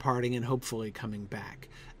Frodo departing and hopefully coming back.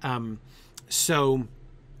 So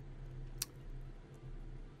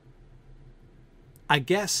I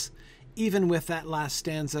guess even with that last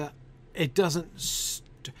stanza, it doesn't,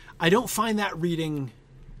 I don't find that reading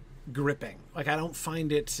gripping. I don't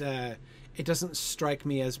find it, it doesn't strike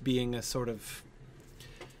me as being a sort of,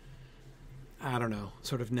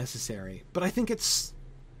 sort of necessary. But I think it's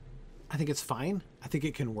fine. I think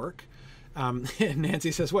it can work.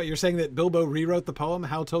 Nancy says, what, you're saying that Bilbo rewrote the poem?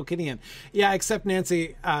 How Tolkienian? Yeah, except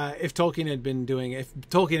Nancy, if Tolkien had been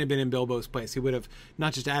in Bilbo's place, he would have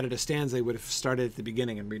not just added a stanza, he would have started at the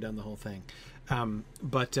beginning and redone the whole thing.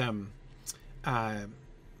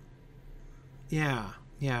 Yeah.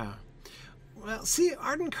 Well, see,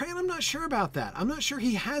 Arden Cran, I'm not sure about that. I'm not sure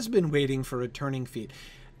he has been waiting for returning feet.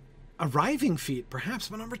 Arriving feet, perhaps,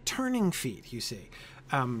 but not returning feet, you see.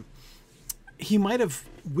 He might have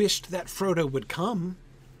wished that Frodo would come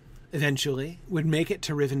eventually, would make it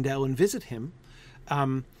to Rivendell and visit him.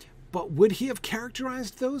 But would he have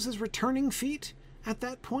characterized those as returning feet at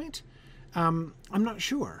that point? I'm not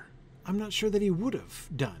sure. I'm not sure that he would have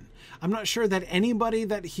done. I'm not sure that anybody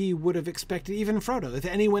that he would have expected, even Frodo, if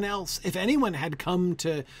anyone had come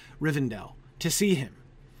to Rivendell to see him,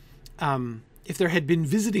 if there had been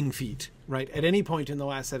visiting feet, right, at any point in the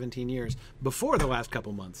last 17 years, before the last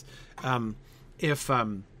couple months, if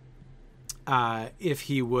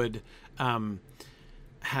he would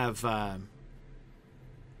have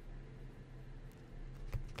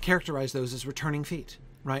characterize those as returning feet,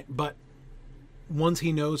 right? But once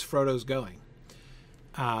he knows Frodo's going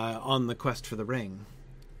on the quest for the ring,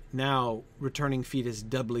 now returning feet is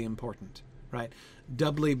doubly important, right?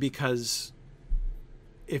 Doubly because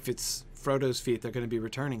if it's Frodo's feet, they're going to be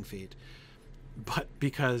returning feet. But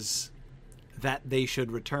because that they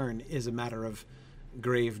should return is a matter of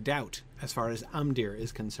grave doubt as far as Amdir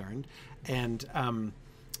is concerned, and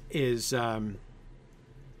is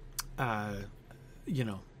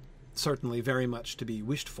certainly very much to be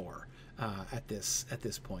wished for at this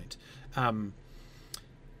point.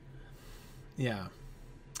 Yeah.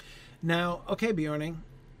 Now, okay, Bjorning,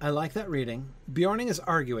 I like that reading. Bjorning is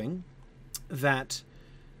arguing that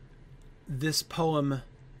this poem,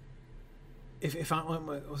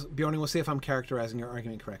 Bjorning, we'll see if I'm characterizing your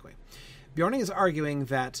argument correctly. Bjorning is arguing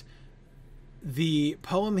that the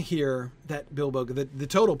poem here that Bilbo, the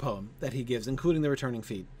total poem that he gives, including the returning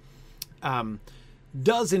feet,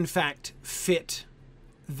 does in fact fit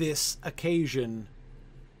this occasion,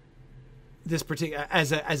 this particular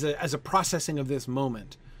as a processing of this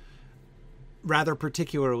moment, rather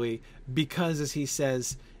particularly because, as he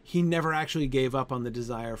says, he never actually gave up on the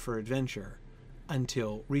desire for adventure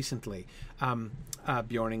until recently.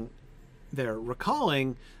 Bjorning there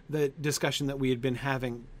recalling the discussion that we had been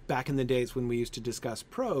having back in the days when we used to discuss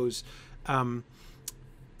prose,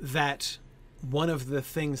 that one of the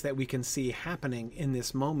things that we can see happening in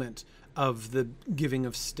this moment of the giving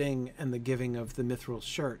of Sting and the giving of the mithril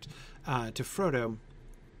shirt to Frodo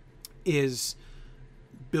is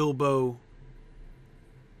Bilbo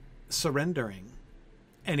surrendering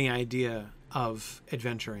any idea of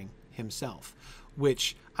adventuring himself,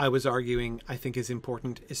 which I was arguing I think is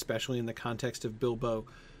important, especially in the context of Bilbo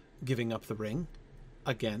giving up the ring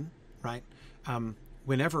again, right?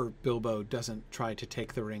 Whenever Bilbo doesn't try to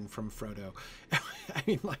take the ring from Frodo, I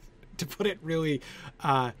mean, like, to put it really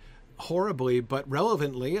horribly but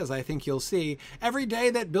relevantly, as I think you'll see, every day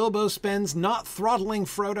that Bilbo spends not throttling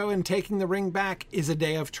Frodo and taking the ring back is a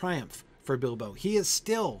day of triumph for Bilbo.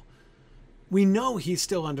 We know he's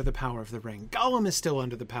still under the power of the ring. Gollum is still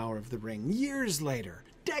under the power of the ring years later,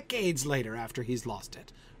 decades later after he's lost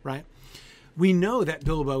it, right? We know that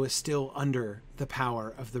Bilbo is still under the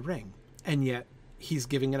power of the ring, and yet he's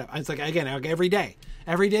giving it up. It's like, again, every day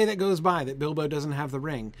that goes by that Bilbo doesn't have the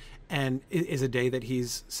ring and is a day that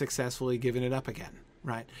he's successfully given it up again,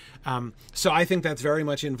 right? So I think that's very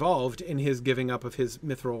much involved in his giving up of his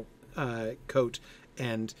mithril coat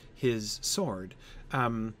and his sword.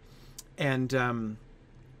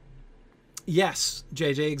 Yes,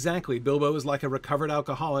 JJ, exactly. Bilbo is like a recovered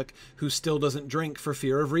alcoholic who still doesn't drink for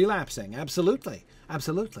fear of relapsing. Absolutely.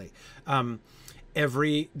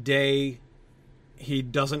 Every day he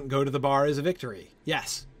doesn't go to the bar is a victory.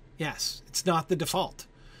 Yes. It's not the default.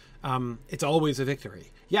 It's always a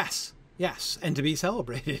victory. Yes. And to be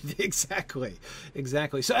celebrated.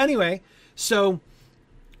 Exactly. So anyway, this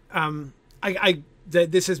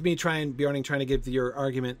is me Bjorning trying to give your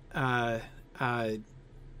argument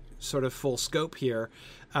sort of full scope here.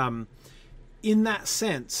 In that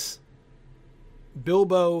sense,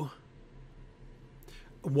 Bilbo,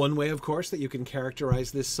 one way, of course, that you can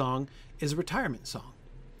characterize this song is a retirement song,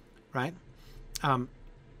 right?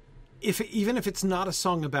 Even if it's not a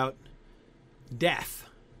song about death,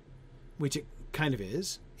 which it kind of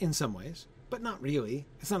is in some ways, but not really.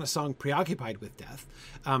 It's not a song preoccupied with death.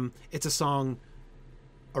 It's a song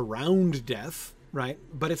around death, right?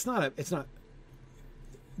 But it's not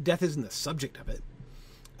death isn't the subject of it.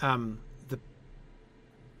 The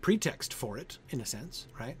pretext for it, in a sense,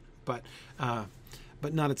 right? But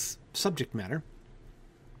not its subject matter.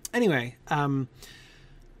 Anyway,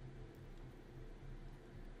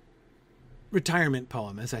 retirement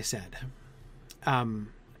poem, as I said.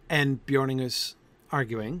 And Bjorning is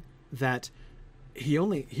arguing that he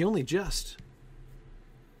only just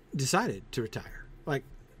decided to retire. Like,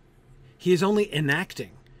 he is only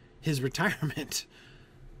enacting his retirement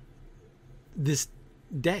this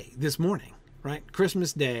morning, right?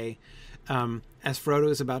 Christmas Day, as Frodo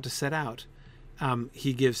is about to set out,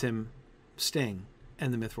 he gives him Sting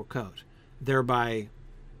and the mithril coat, thereby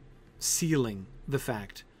sealing the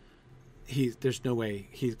fact there's no way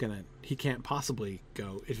he can't possibly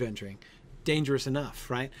go adventuring. Dangerous enough,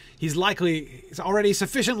 right? He's already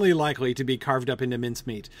sufficiently likely to be carved up into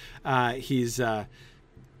mincemeat. He's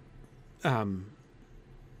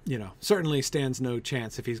certainly stands no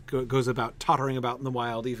chance if he goes about tottering about in the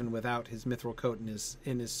wild, even without his mithril coat and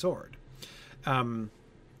his sword.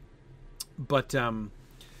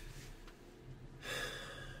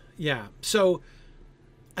 Yeah. So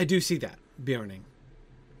I do see that, Bjorning.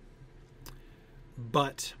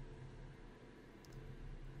 But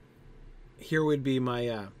here would be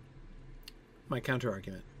my my counter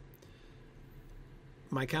argument.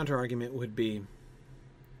 My counter argument would be,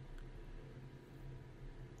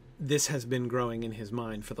 this has been growing in his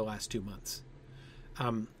mind for the last 2 months.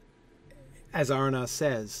 As Arna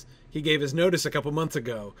says, he gave his notice a couple months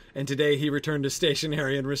ago, and today he returned to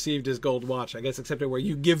stationery and received his gold watch. I guess except where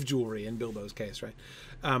you give jewelry in Bilbo's case, right?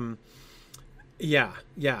 Yeah.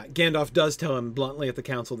 Gandalf does tell him bluntly at the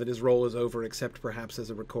council that his role is over, except perhaps as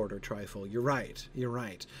a recorder trifle. You're right.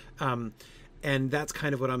 And that's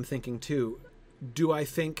kind of what I'm thinking too. Do I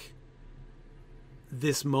think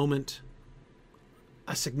this moment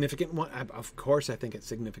a significant one? Of course I think it's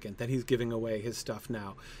significant that he's giving away his stuff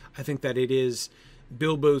now. I think that it is,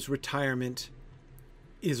 Bilbo's retirement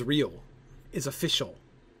is real, is official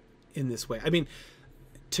in this way. I mean,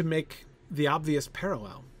 to make the obvious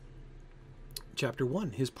parallel, chapter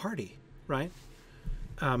 1, his party, right?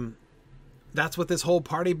 That's what this whole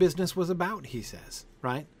party business was about, he says,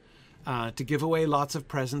 right? To give away lots of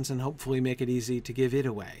presents and hopefully make it easy to give it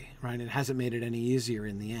away, right? It hasn't made it any easier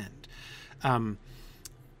in the end.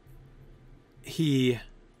 He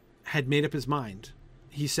had made up his mind.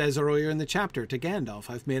 He says earlier in the chapter to Gandalf,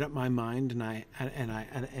 "I've made up my mind,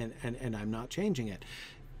 and I'm not changing it."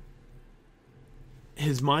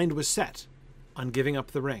 His mind was set on giving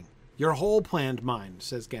up the ring. Your whole planned mind,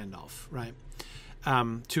 says Gandalf, right?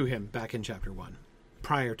 To him back in chapter 1,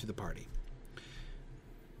 prior to the party.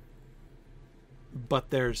 But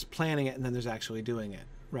there's planning it, and then there's actually doing it,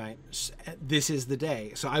 right? This is the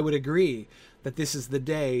day. So I would agree that this is the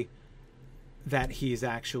day that he's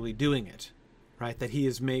actually doing it, right? That he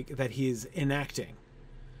is enacting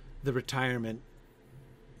the retirement,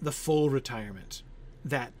 the full retirement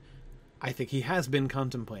that I think he has been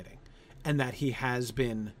contemplating and that he has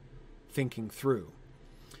been thinking through.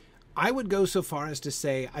 I would go so far as to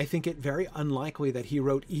say I think it very unlikely that he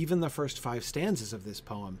wrote even the first 5 stanzas of this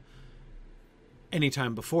poem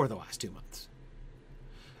anytime before the last 2 months.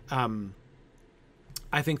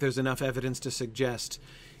 I think there's enough evidence to suggest,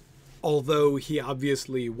 although he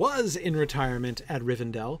obviously was in retirement at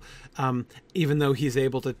Rivendell, even though he's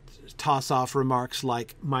able to toss off remarks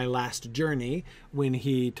like "my last journey" when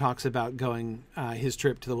he talks about going his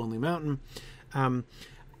trip to the Lonely Mountain,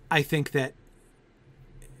 I think that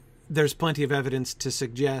there's plenty of evidence to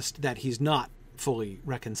suggest that he's not fully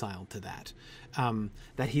reconciled to that,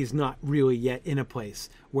 that he's not really yet in a place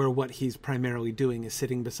where what he's primarily doing is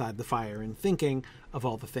sitting beside the fire and thinking of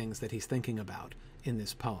all the things that he's thinking about in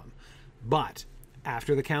this poem. But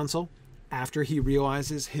after the council, after he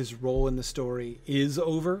realizes his role in the story is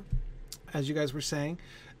over, as you guys were saying,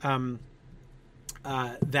 that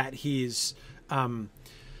he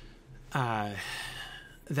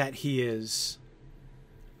is,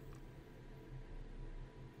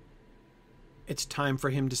 it's time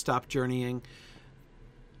for him to stop journeying.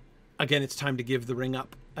 Again, it's time to give the ring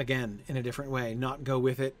up again in a different way. Not go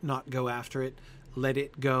with it, not go after it. Let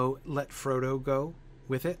it go. Let Frodo go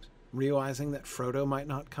with it, realizing that Frodo might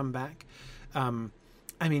not come back.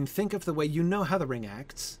 I mean, think of the way, you know how the ring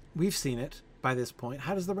acts. We've seen it by this point.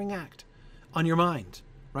 How does the ring act on your mind,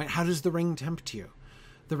 right? How does the ring tempt you?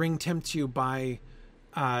 The ring tempts you by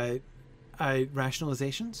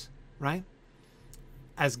rationalizations, right?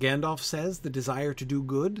 As Gandalf says, the desire to do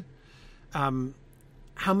good.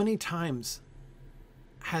 How many times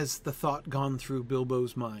has the thought gone through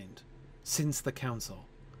Bilbo's mind since the council?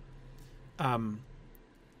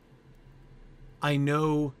 I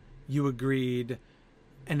know you agreed,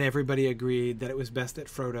 and everybody agreed, that it was best that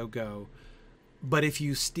Frodo go. But if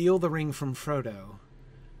you steal the ring from Frodo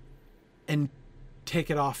and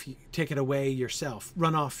take it away yourself,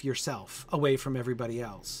 run off yourself away from everybody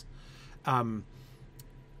else,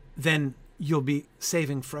 then you'll be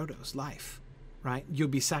saving Frodo's life, right? You'll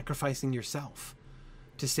be sacrificing yourself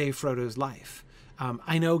to save Frodo's life.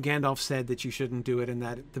 I know Gandalf said that you shouldn't do it and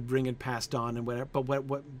that the ring had passed on and whatever, but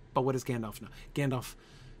what does Gandalf know? Gandalf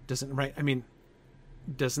doesn't, right? I mean,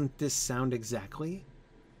 doesn't this sound exactly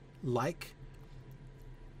like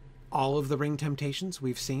all of the ring temptations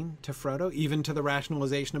we've seen to Frodo, even to the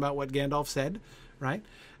rationalization about what Gandalf said, right?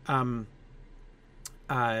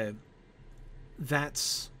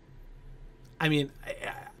 That's, I mean,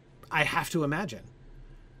 I have to imagine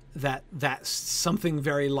that something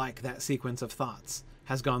very like that sequence of thoughts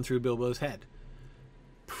has gone through Bilbo's head,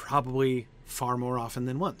 probably far more often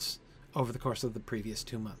than once over the course of the previous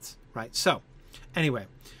 2 months, right? So, anyway,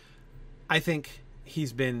 I think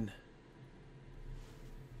he's been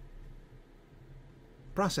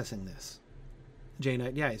processing this. Jaina,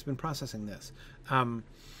 yeah, he's been processing this.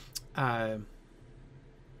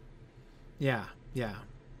 Yeah.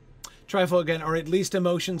 Trifle again, or at least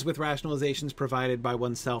emotions with rationalizations provided by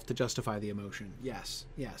oneself to justify the emotion. Yes,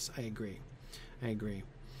 I agree.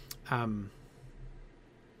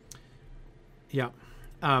 Yeah.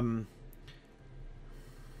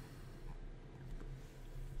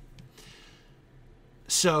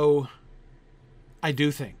 So I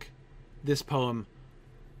do think this poem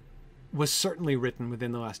was certainly written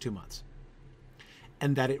within the last 2 months,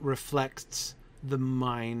 and that it reflects the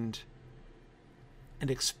mind and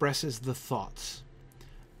expresses the thoughts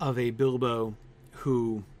of a Bilbo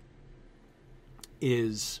who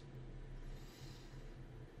is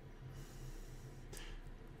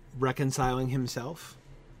reconciling himself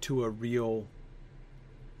to a real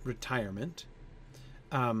retirement.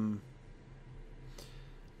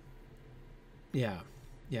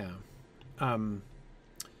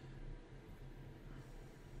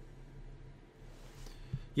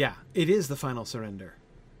 It is the final surrender,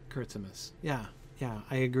 Kurtzimus. Yeah,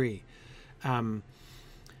 I agree.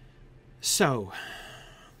 So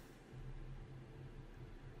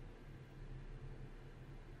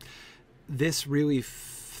this really,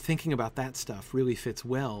 thinking about that stuff really fits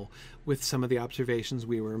well with some of the observations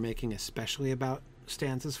we were making, especially about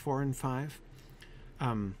stanzas 4 and 5.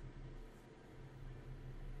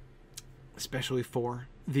 Especially 4,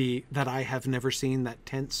 that I have never seen, that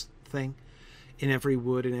tense thing. In every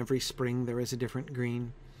wood, in every spring, there is a different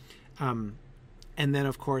green. And then,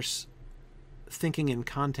 of course, thinking in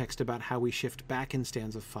context about how we shift back in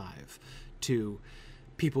stanza 5 to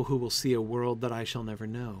people who will see a world that I shall never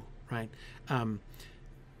know, right?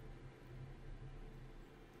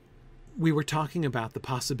 We were talking about the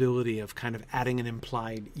possibility of kind of adding an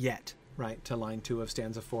implied yet, right, to line 2 of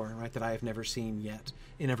stanza 4, right, that I have never seen yet.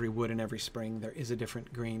 In every wood, in every spring, there is a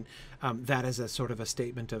different green. That is a sort of a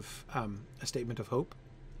statement of hope.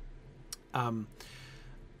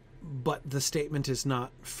 But the statement is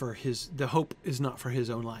not for the hope is not for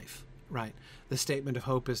his own life, right? The statement of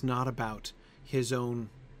hope is not about his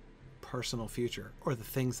own personal future or the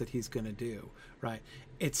things that he's going to do, right?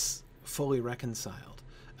 It's fully reconciled.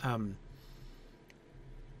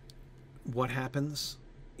 What happens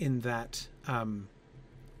in that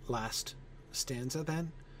last stanza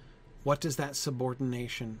then? What does that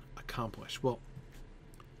subordination accomplish? Well,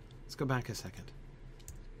 let's go back a second.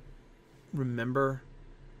 Remember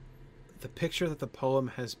the picture that the poem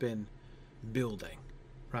has been building,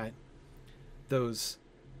 right? Those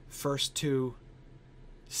first 2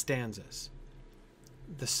 stanzas,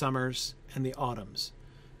 the summers and the autumns,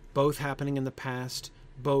 both happening in the past,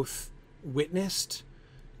 both witnessed,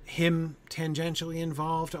 him tangentially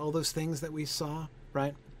involved, all those things that we saw,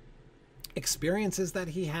 right? Experiences that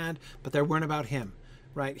he had, but they weren't about him,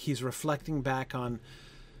 right? He's reflecting back on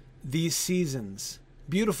these seasons,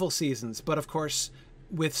 beautiful seasons, but of course,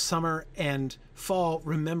 with summer and fall,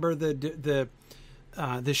 remember the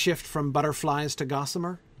shift from butterflies to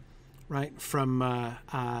gossamer, right?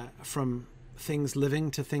 From things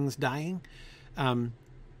living to things dying.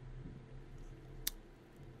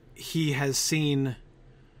 He has seen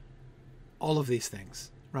all of these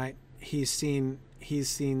things, right? He's seen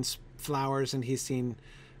flowers, and he's seen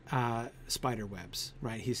spider webs,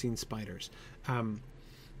 right? He's seen spiders.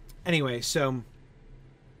 Anyway, so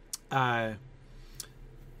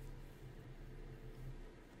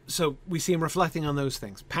we see him reflecting on those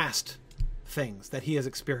things, past things that he has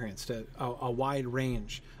experienced, a wide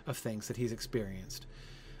range of things that he's experienced.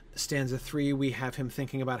 Stanza 3, we have him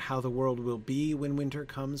thinking about how the world will be when winter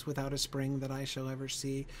comes without a spring that I shall ever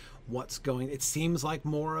see. It seems like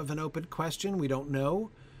more of an open question. We don't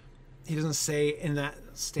know. He doesn't say in that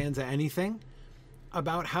stanza anything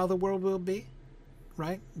about how the world will be,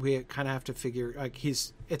 right? We kind of have to figure, like,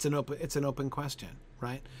 it's an open question,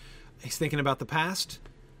 right? He's thinking about the past,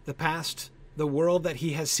 the world that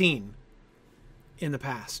he has seen in the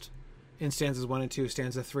past. In stanzas 1 and 2,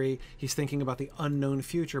 stanza 3, he's thinking about the unknown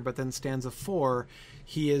future, but then stanza 4,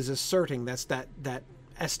 he is asserting, that's that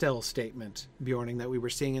Estelle statement, Bjorning, that we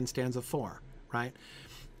were seeing in stanza 4, right?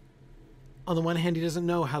 On the one hand, he doesn't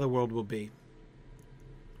know how the world will be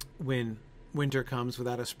when winter comes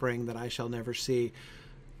without a spring that I shall never see,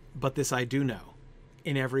 but this I do know.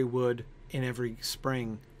 In every wood, in every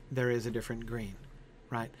spring, there is a different green,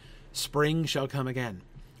 right? Spring shall come again,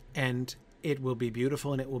 and it will be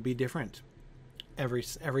beautiful, and it will be different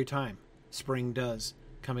every time spring does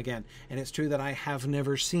come again. And it's true that I have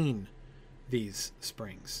never seen these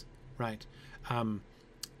springs, right?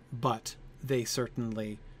 But they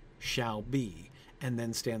certainly shall be. And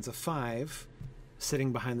then stanza 5,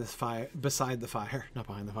 sitting beside the fire,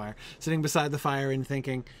 sitting beside the fire and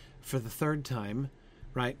thinking for the third time,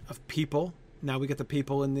 right, of people Now we get the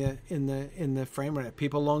people in the frame, right?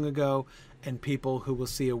 People long ago and people who will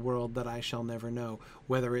see a world that I shall never know.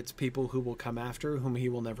 Whether it's people who will come after, whom he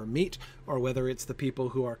will never meet, or whether it's the people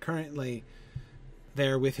who are currently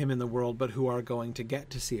there with him in the world, but who are going to get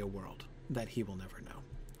to see a world that he will never know,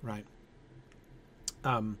 right?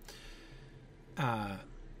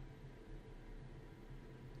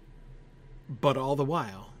 But all the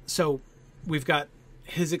while, so we've got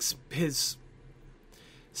his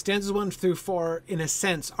stanzas 1 through 4, in a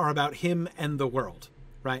sense, are about him and the world,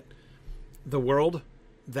 right? The world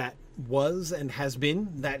that was and has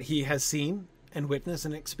been, that he has seen and witnessed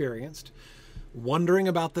and experienced, wondering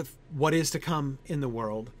about what is to come in the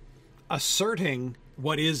world, asserting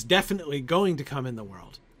what is definitely going to come in the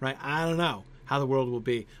world, right? I don't know how the world will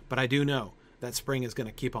be, but I do know that spring is going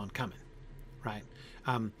to keep on coming, right?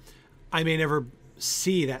 I may never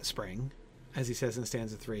see that spring, as he says in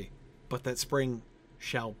stanza 3, but that spring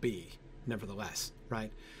shall be, nevertheless,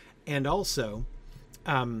 right? And also,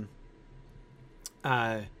 but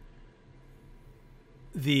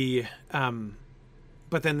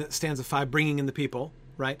then stanza 5, bringing in the people,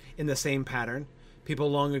 right? In the same pattern,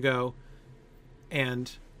 people long ago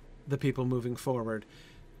and the people moving forward.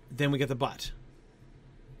 Then we get the but.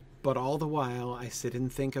 But all the while I sit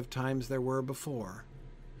and think of times there were before.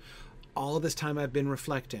 All this time I've been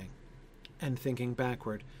reflecting and thinking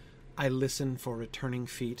backward. I listen for returning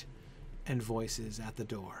feet and voices at the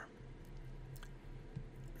door.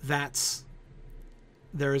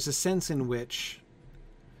 There is a sense in which,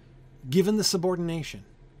 given the subordination,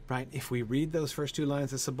 right? If we read those first 2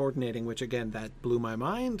 lines as subordinating, which again, that blew my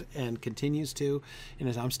mind and continues to, and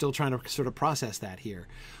as I'm still trying to sort of process that here.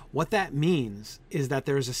 What that means is that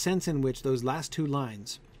there is a sense in which those last 2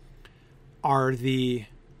 lines are the,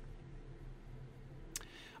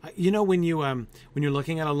 when you're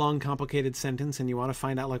looking at a long, complicated sentence and you want to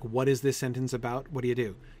find out, like, what is this sentence about? What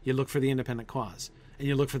do? You look for the independent clause and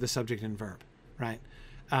you look for the subject and verb, right?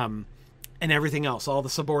 And everything else, all the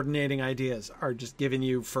subordinating ideas are just giving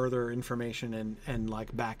you further information and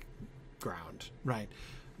like background, right?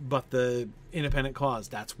 But the independent clause,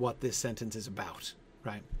 that's what this sentence is about,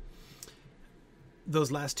 right?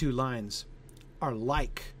 Those last 2 lines are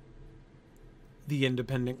like the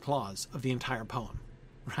independent clause of the entire poem,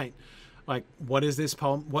 right? Like, what is this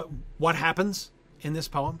poem? What happens in this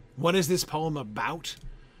poem? What is this poem about?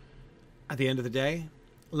 At the end of the day,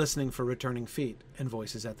 listening for returning feet and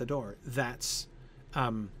voices at the door. That's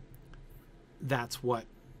what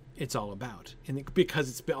it's all about. Because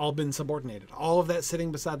it's all been subordinated. All of that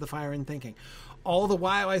sitting beside the fire and thinking. All the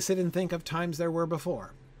while I sit and think of times there were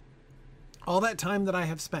before. All that time that I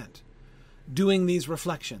have spent doing these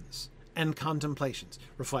reflections and contemplations.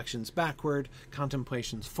 Reflections backward,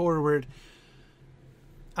 contemplations forward,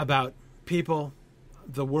 about people,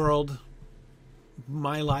 the world,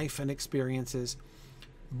 my life and experiences.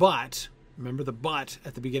 But, remember the but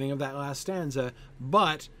at the beginning of that last stanza,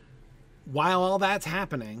 but while all that's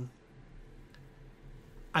happening,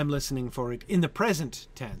 I'm listening for it in the present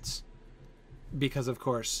tense. Because, of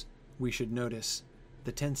course, we should notice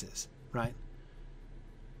the tenses, right?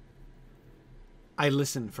 I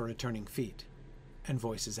listen for returning feet and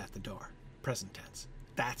voices at the door. Present tense.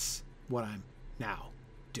 That's what I'm now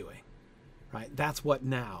doing, right? That's what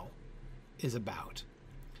now is about.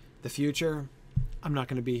 The future, I'm not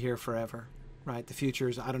going to be here forever, right? The future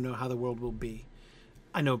is, I don't know how the world will be.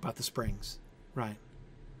 I know about the springs, right?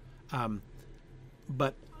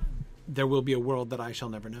 But there will be a world that I shall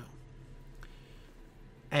never know.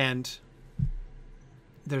 And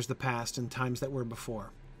there's the past and times that were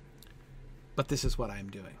before. But this is what I'm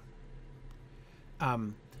doing.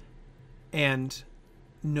 And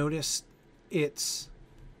notice it's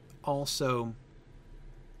also,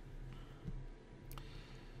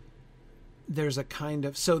 there's a kind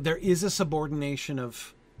of, so there is a subordination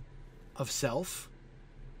of self,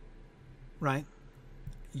 right?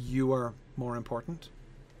 You are more important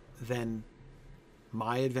than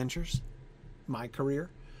my adventures, my career,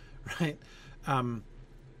 right?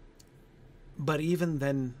 But even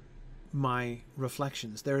then, my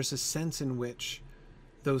reflections, there's a sense in which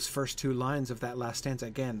those first 2 lines of that last stanza,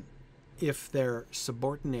 again, if they're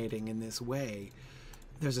subordinating in this way,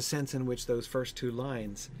 there's a sense in which those first 2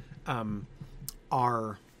 lines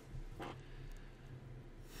are,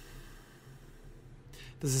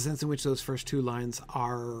 there's a sense in which those first 2 lines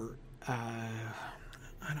are, how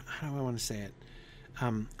do I want to say it?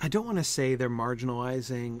 I don't want to say they're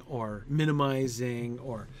marginalizing or minimizing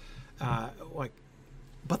or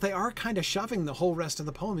but they are kind of shoving the whole rest of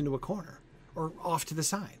the poem into a corner or off to the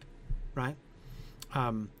side, right?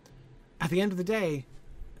 At the end of the day,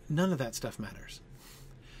 none of that stuff matters.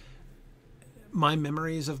 my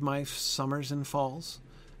memories of my summers and falls,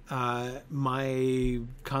 my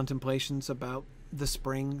contemplations about the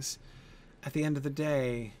springs, at the end of the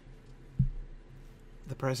day,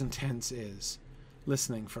 the present tense is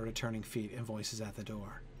listening for returning feet and voices at the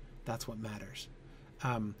door. That's what matters.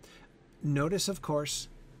 Notice, of course,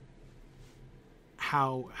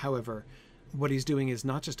 however, what he's doing is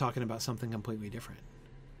not just talking about something completely different,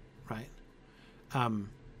 right?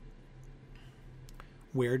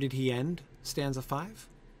 Where did he end stanza 5?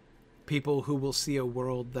 People who will see a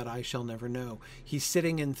world that I shall never know. He's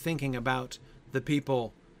sitting and thinking about the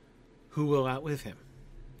people who will outlive him,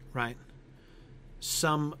 right?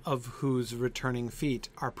 Some of whose returning feet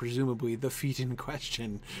are presumably the feet in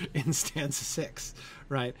question in stanza 6,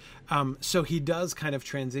 right? So he does kind of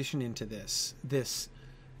transition into this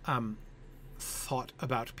thought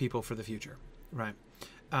about people for the future, right?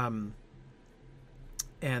 At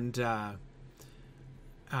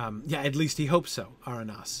least he hopes so,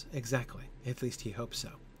 Aranas. Exactly. At least he hopes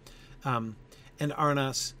so. And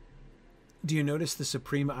Aranas, do you notice the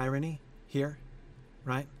supreme irony here,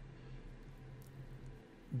 right?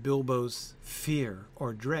 Bilbo's fear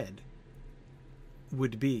or dread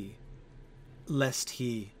would be lest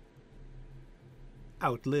he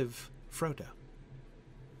outlive Frodo.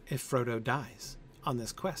 If Frodo dies on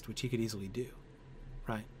this quest, which he could easily do,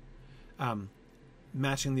 right?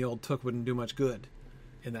 Matching the old Took wouldn't do much good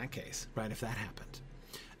in that case, right? If that happened.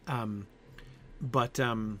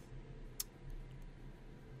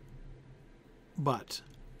 But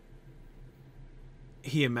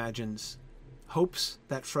he hopes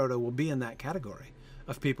that Frodo will be in that category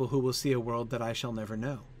of people who will see a world that I shall never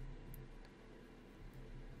know.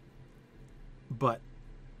 But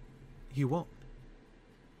he won't.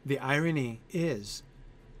 The irony is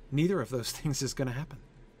neither of those things is going to happen,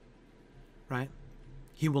 right?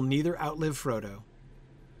 He will neither outlive Frodo,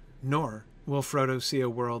 nor will Frodo see a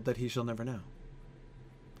world that he shall never know,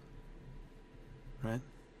 right?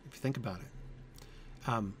 If you think about it,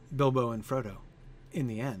 Bilbo and Frodo, in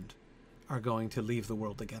the end, are going to leave the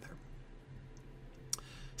world together.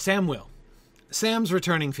 Sam will. Sam's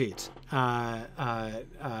returning feet.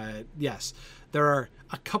 Yes, there are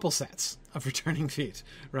a couple sets of returning feet,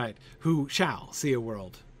 right? Who shall see a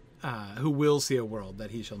world, who will see a world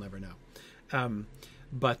that he shall never know.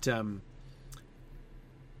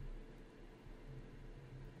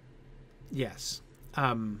 Yes.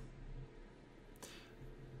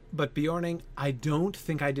 But Bjorning, I don't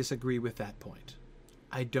think I disagree with that point.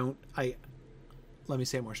 Let me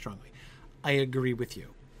say it more strongly. I agree with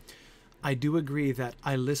you. I do agree that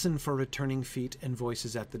I listen for returning feet and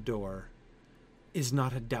voices at the door is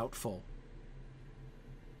not a doubtful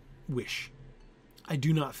wish. I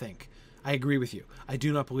do not think. I agree with you. I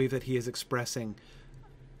do not believe that he is expressing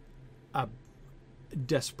a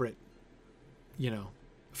desperate,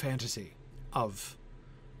 fantasy of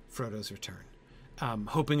Frodo's return.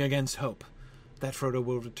 Hoping against hope that Frodo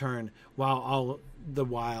will return, while all the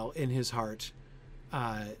while in his heart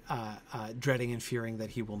dreading and fearing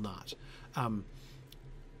that he will not.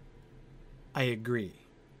 I agree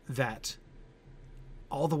that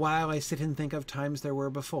all the while I sit and think of times there were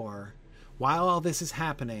before, while all this is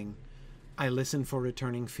happening, I listen for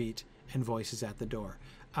returning feet and voices at the door.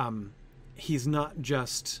 He's not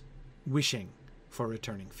just wishing for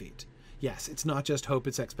returning feet. Yes, it's not just hope,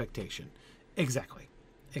 it's expectation. Exactly.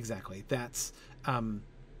 That's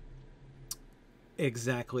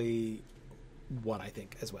exactly what I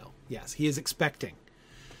think as well. Yes, he is expecting.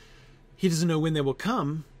 He doesn't know when they will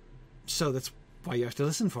come, so that's why you have to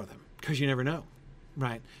listen for them, because you never know,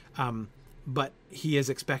 right? But he is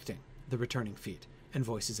expecting the returning feet and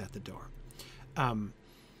voices at the door.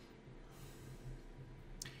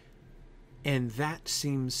 And that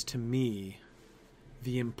seems to me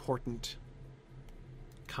the important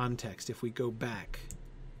context if we go back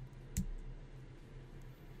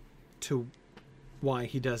to why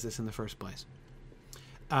he does this in the first place.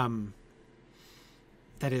 That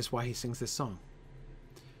is why he sings this song.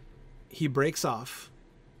 He breaks off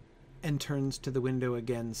and turns to the window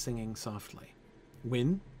again, singing softly.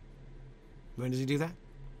 When? When does he do that?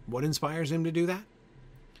 What inspires him to do that?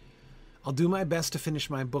 I'll do my best to finish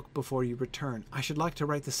my book before you return. I should like to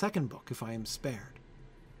write the second book if I am spared.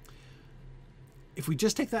 If we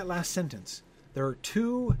just take that last sentence, there are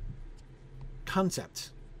two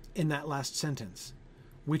concepts in that last sentence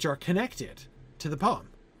which are connected to the poem,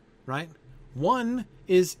 right? One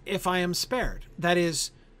is if I am spared. That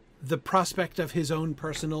is the prospect of his own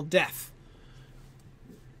personal death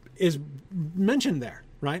is mentioned there,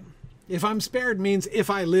 right? If I'm spared means if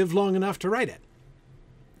I live long enough to write it.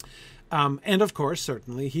 And of course,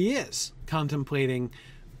 certainly he is contemplating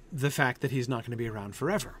the fact that he's not going to be around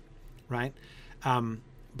forever, right?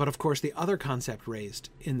 But of course, the other concept raised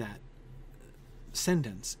in that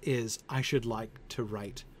sentence is, I should like to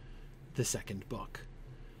write the second book,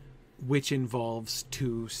 which involves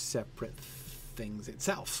two separate things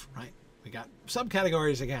itself, right? We got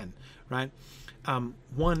subcategories again, right?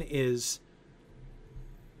 One is,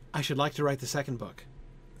 I should like to write the second book.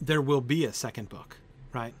 There will be a second book,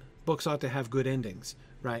 right? Books ought to have good endings,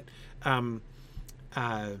 right?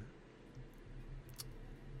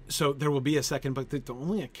 So there will be a second book. The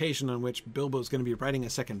only occasion on which Bilbo is going to be writing a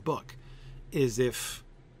second book is if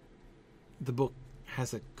the book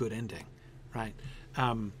has a good ending, right?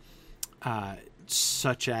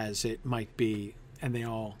 Such as it might be, and they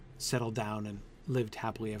all settled down and lived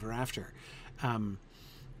happily ever after.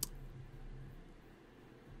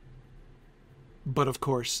 But of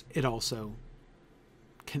course, it also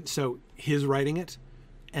can. So his writing it,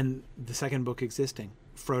 and the second book existing,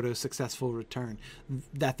 Frodo's successful return,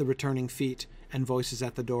 that the returning feet and voices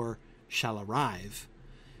at the door shall arrive,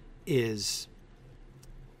 is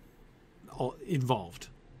all involved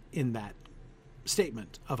in that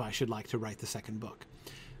statement of, I should like to write the second book.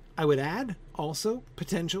 I would add also,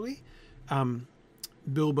 potentially,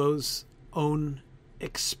 Bilbo's own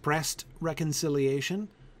expressed reconciliation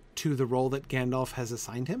to the role that Gandalf has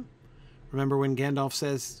assigned him. Remember when Gandalf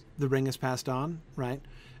says the ring is passed on, right?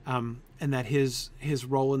 And that his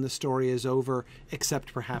role in the story is over,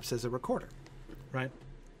 except perhaps as a recorder, right?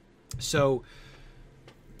 So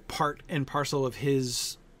part and parcel of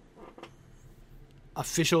his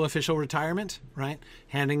official retirement, right?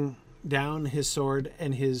 Handing down his sword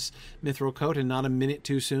and his mithril coat, and not a minute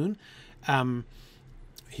too soon.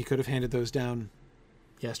 He could have handed those down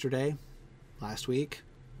yesterday, last week,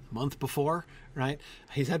 a month before, right?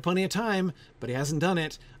 He's had plenty of time, but he hasn't done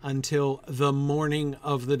it until the morning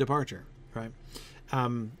of the departure, right?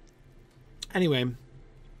 Anyway,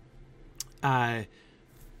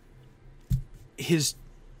 his,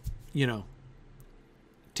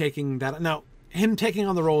 taking that, now, him taking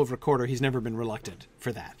on the role of recorder, he's never been reluctant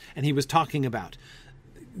for that. And he was talking about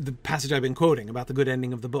the passage I've been quoting about the good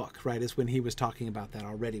ending of the book, right, is when he was talking about that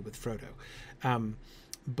already with Frodo.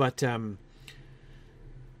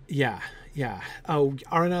 Yeah. Oh,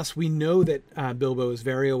 Aranas, we know that Bilbo is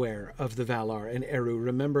very aware of the Valar and Eru.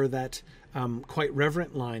 Remember that quite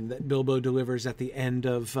reverent line that Bilbo delivers at the end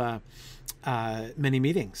of Many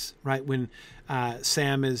Meetings, right? When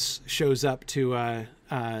Sam shows up to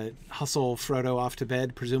hustle Frodo off to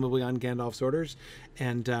bed, presumably on Gandalf's orders,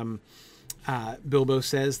 and Bilbo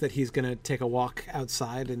says that he's going to take a walk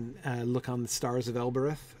outside and look on the stars of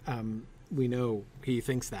Elbereth. We know he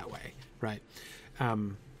thinks that way, right?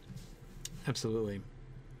 Absolutely.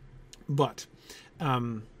 But,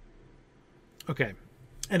 okay.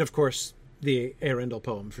 And of course, the Eärendil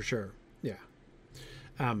poem, for sure. Yeah.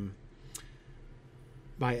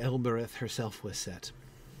 By Elbereth herself was set.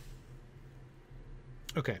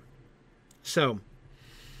 Okay. So,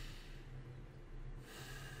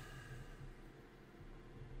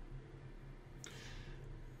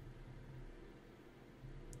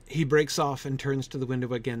 he breaks off and turns to the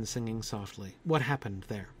window again, singing softly. What happened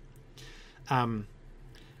there?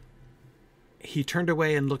 He turned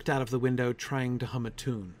away and looked out of the window, trying to hum a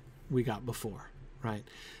tune we got before, right?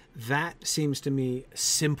 That seems to me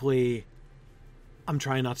simply, I'm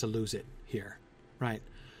trying not to lose it here, right?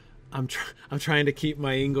 I'm trying to keep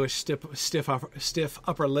my English stiff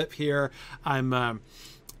upper lip here. I don't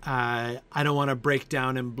want to break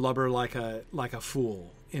down and blubber like a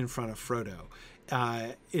fool in front of Frodo.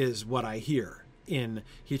 Is what I hear in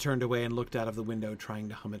he turned away and looked out of the window, trying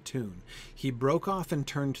to hum a tune. He broke off and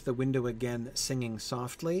turned to the window again, singing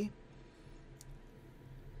softly.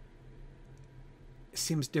 It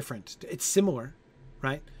seems different. It's similar,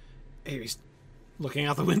 right? He's looking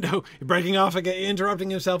out the window, breaking off again, interrupting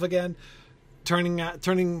himself again, turning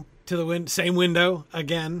to the same window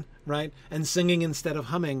again, right? And singing instead of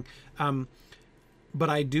humming. But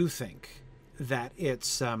I do think that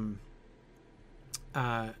it's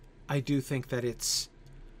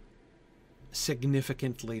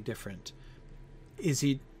significantly different. Is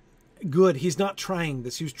he good? He's not trying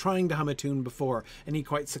this. He was trying to hum a tune before, and he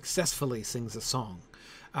quite successfully sings a song.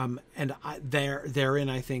 Therein,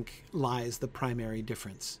 I think, lies the primary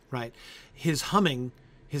difference, right? His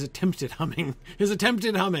attempted humming,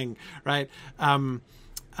 right,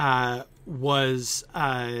 was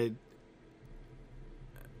a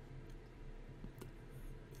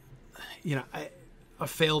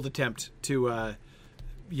failed attempt to,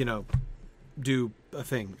 do a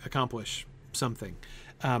thing, accomplish something.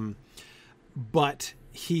 But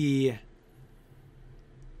he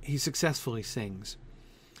successfully sings.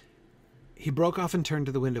 He broke off and turned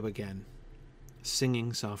to the window again,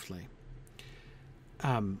 singing softly.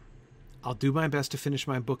 I'll do my best to finish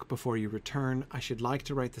my book before you return. I should like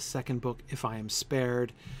to write the second book if I am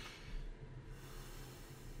spared.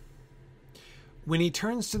 When he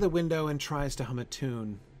turns to the window and tries to hum a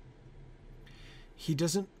tune, he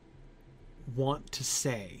doesn't want to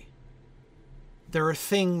say. There are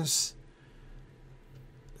things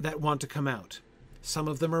that want to come out. Some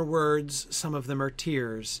of them are words, some of them are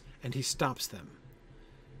tears, and he stops them.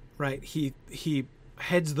 Right? He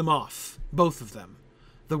heads them off, both of them,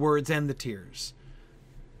 the words and the tears,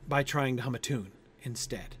 by trying to hum a tune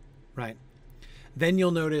instead, right? Then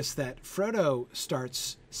you'll notice that Frodo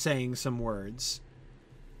starts saying some words,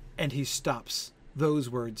 and he stops those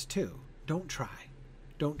words too. Don't try.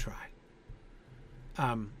 Don't try.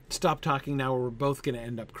 Stop talking now or we're both going to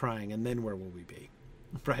end up crying, and then where will we be?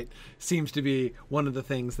 Right? Seems to be one of the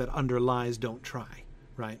things that underlies don't try,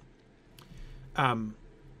 right?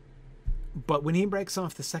 But when he breaks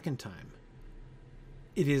off the second time,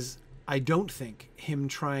 it is, I don't think, him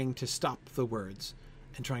trying to stop the words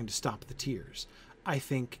and trying to stop the tears. I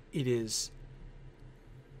think it is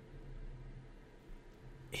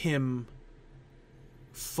him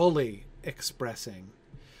fully expressing.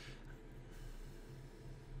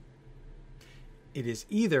 It is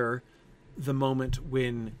either the moment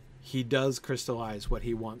when he does crystallize what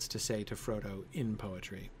he wants to say to Frodo in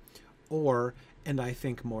poetry, or, and I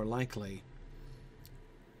think more likely,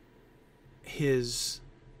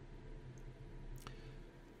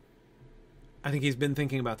 I think he's been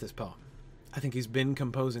thinking about this poem. I think he's been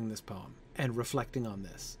composing this poem and reflecting on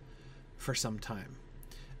this for some time.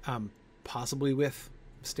 Possibly with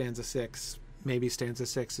stanza 6. Maybe stanza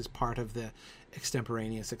 6 is part of the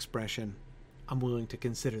extemporaneous expression. I'm willing to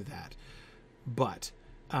consider that. But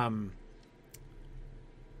I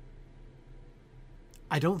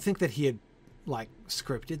don't think that he had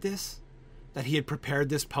scripted this, that he had prepared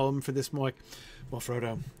this poem for this. Well,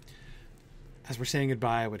 Frodo, as we're saying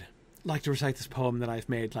goodbye, I would like to recite this poem that I've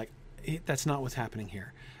made. That's not what's happening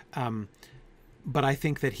here. But I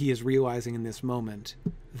think that he is realizing in this moment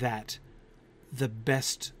that the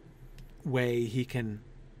best way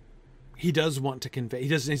he does want to convey,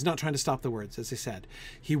 he's not trying to stop the words, as I said.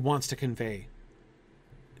 He wants to convey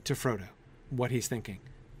to Frodo what he's thinking,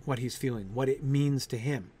 what he's feeling, what it means to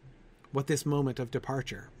him, what this moment of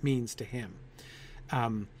departure means to him,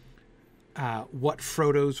 what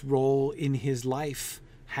Frodo's role in his life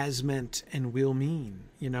has meant and will mean,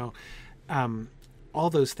 all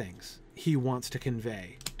those things he wants to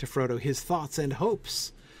convey to Frodo, his thoughts and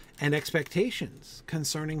hopes and expectations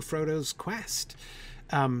concerning Frodo's quest.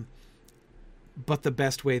 But the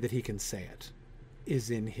best way that he can say it is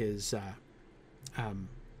in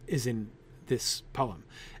this poem.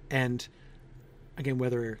 And again,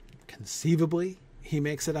 whether conceivably he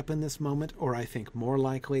makes it up in this moment, or I think more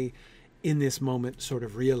likely in this moment sort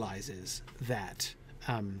of realizes that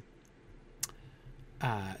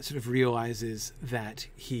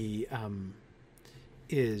he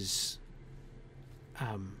is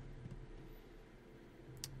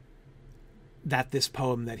that this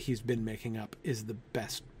poem that he's been making up is the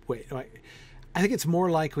best way. I think it's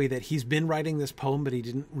more likely that he's been writing this poem, but he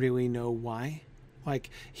didn't really know why.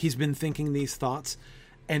 He's been thinking these thoughts,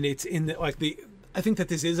 and it's in I think that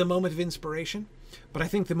this is a moment of inspiration, but I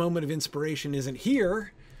think the moment of inspiration isn't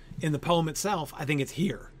here in the poem itself. I think it's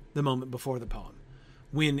here, the moment before the poem.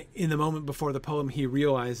 When in the moment before the poem, he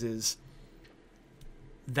realizes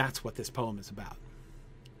that's what this poem is about.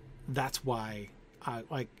 That's why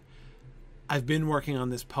I've been working on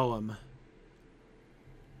this poem,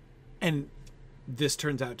 and this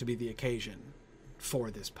turns out to be the occasion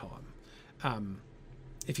for this poem.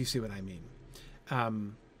 If you see what I mean.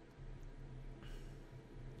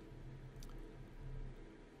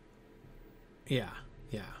 Yeah.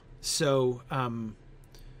 So,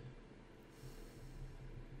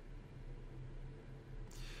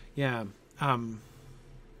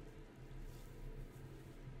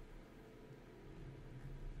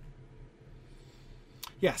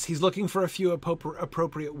 yes, he's looking for a few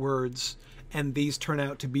appropriate words, and these turn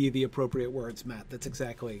out to be the appropriate words, Matt. That's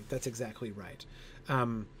exactly right.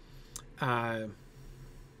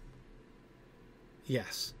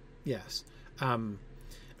 Yes.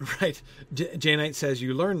 Right. Jay Knight says,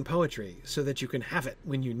 you learn poetry so that you can have it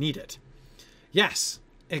when you need it. Yes,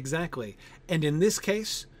 exactly. And in this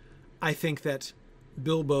case, I think that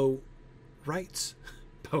Bilbo writes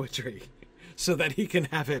poetry so that he can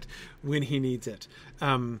have it when he needs it.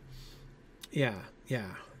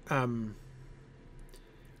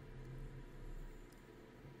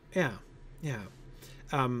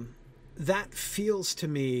 That feels to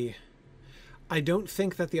me, I don't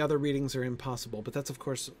think that the other readings are impossible, but that's of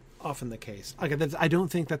course often the case. I don't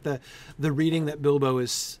think that the reading that Bilbo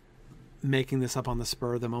is making this up on the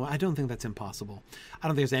spur of the moment, I don't think that's impossible. I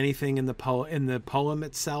don't think there's anything in the poem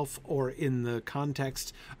itself or in the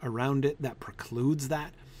context around it that precludes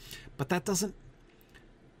that. But that doesn't,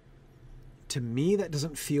 to me, that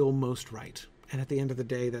doesn't feel most right. And at the end of the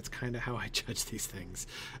day, that's kind of how I judge these things.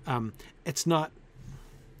 It's not,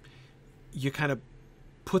 you kind of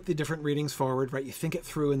put the different readings forward, right? You think it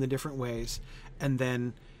through in the different ways, and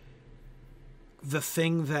then the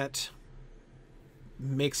thing that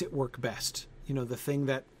makes it work best, the thing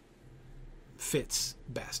that fits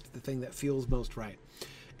best, the thing that feels most right.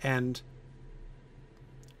 And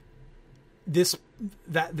this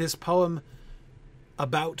poem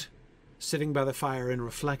about sitting by the fire and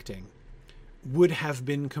reflecting would have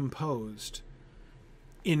been composed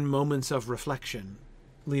in moments of reflection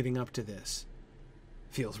leading up to this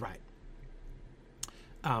feels right.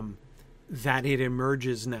 That it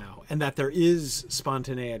emerges now, and that there is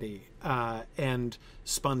spontaneity and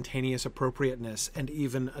spontaneous appropriateness and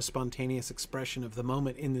even a spontaneous expression of the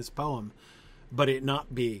moment in this poem, but it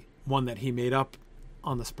not be one that he made up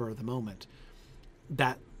on the spur of the moment.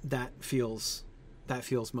 That feels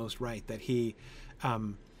most right. That he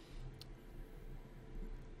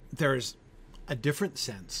there's a different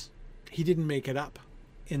sense. He didn't make it up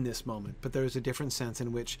in this moment, but there's a different sense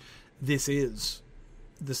in which this is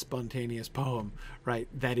the spontaneous poem, right,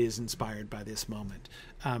 that is inspired by this moment.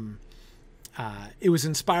 It was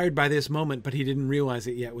inspired by this moment, but he didn't realize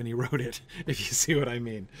it yet when he wrote it, if you see what I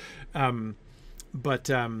mean. And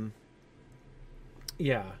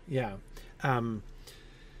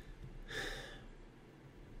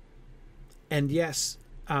yes,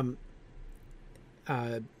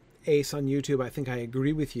 Ace on YouTube, I think I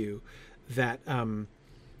agree with you that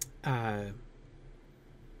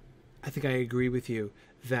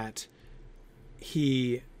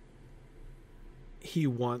he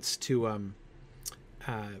wants to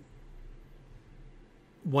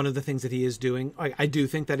one of the things that he is doing, I do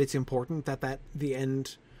think that it's important that the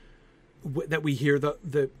end, that we hear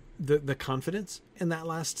the confidence in that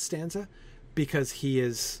last stanza, because he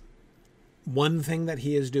is, one thing that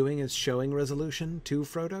he is doing is showing resolution to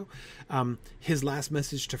Frodo. His last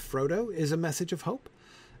message to Frodo is a message of hope.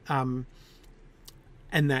 And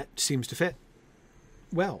that seems to fit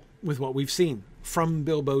well with what we've seen from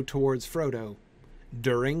Bilbo towards Frodo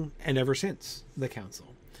during and ever since the council.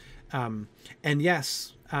 And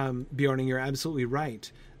yes, Bjorning, you're absolutely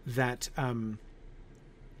right that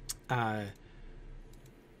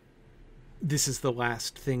this is the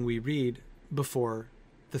last thing we read before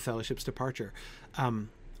the Fellowship's departure.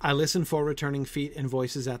 I listen for returning feet and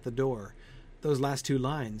voices at the door. Those last two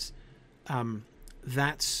lines,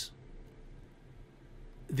 that's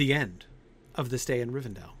the end of the stay in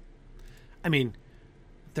Rivendell. I mean,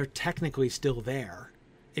 they're technically still there.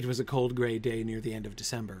 It was a cold, gray day near the end of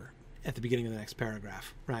December, at the beginning of the next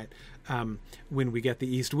paragraph, right? When we get the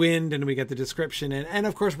east wind and we get the description, and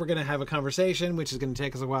of course we're going to have a conversation, which is going to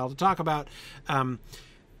take us a while to talk about.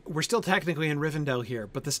 We're still technically in Rivendell here,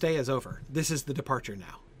 but the stay is over. This is the departure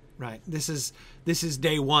now, right? This is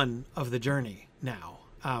day one of the journey now.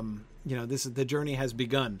 The journey has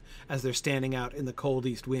begun as they're standing out in the cold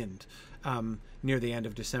east wind near the end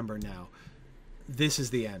of December now. This is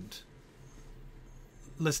the end.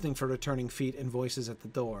 Listening for returning feet and voices at the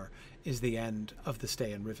door is the end of the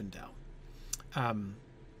stay in Rivendell.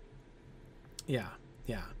 Yeah.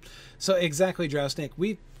 So exactly, Drowsnake,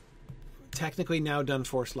 we've technically now done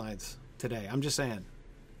 4 slides today. I'm just saying,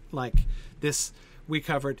 like, this we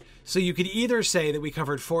covered. So you could either say that we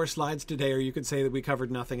covered 4 slides today, or you could say that we covered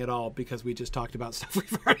nothing at all because we just talked about stuff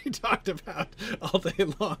we've already talked about all day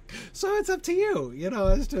long. So it's up to you,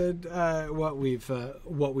 as to what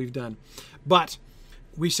we've done. But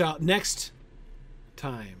we shall next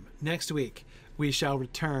week, we shall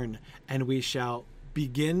return and we shall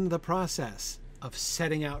begin the process of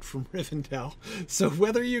setting out from Rivendell. So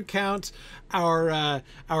whether you count our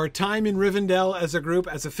time in Rivendell as a group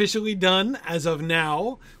as officially done as of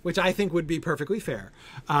now, which I think would be perfectly fair,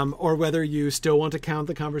 or whether you still want to count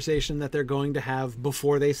the conversation that they're going to have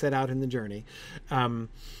before they set out in the journey, then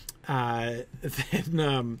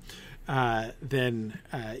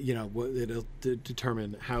it'll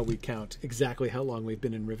determine how we count exactly how long we've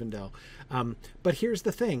been in Rivendell. But here's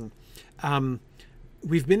the thing.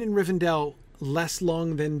 We've been in Rivendell less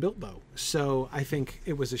long than Bilbo, so I think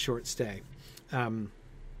it was a short stay.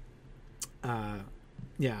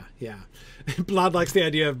 Yeah. Blood likes the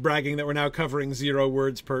idea of bragging that we're now covering 0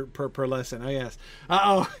 words per lesson. Oh yes.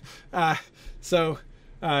 So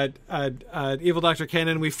Evil Dr.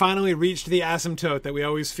 Cannon, we finally reached the asymptote that we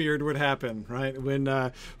always feared would happen, right?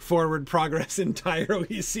 When forward progress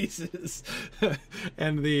entirely ceases,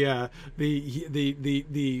 and the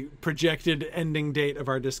projected ending date of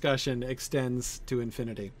our discussion extends to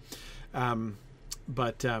infinity.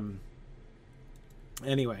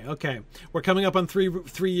 Anyway, okay, we're coming up on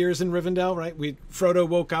three years in Rivendell, right? Frodo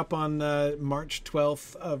woke up on March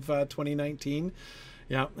 12th of 2019.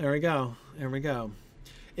 Yeah, there we go.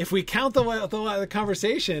 If we count the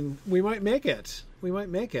conversation, we might make it.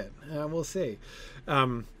 We'll see.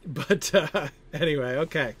 Anyway,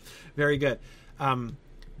 okay, very good.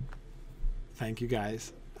 Thank you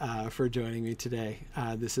guys for joining me today.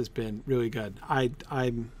 This has been really good.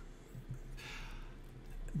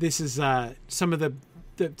 This is some of the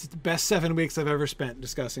best 7 weeks I've ever spent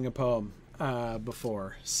discussing a poem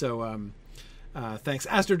before. So thanks.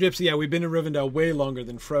 Astro Gypsy, yeah, we've been in Rivendell way longer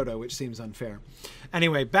than Frodo, which seems unfair.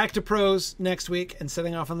 Anyway, back to prose next week and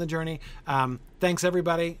setting off on the journey. Thanks,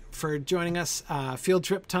 everybody, for joining us. Field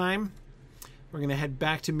trip time. We're going to head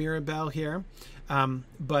back to Mirabel here. Yeah,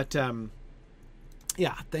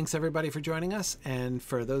 thanks, everybody, for joining us. And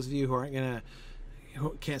for those of you who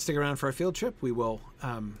can't stick around for our field trip, we will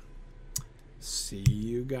see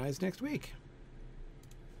you guys next week.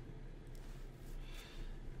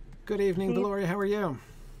 Good evening, Gloria. How are you?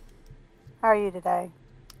 How are you today?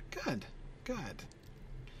 Good.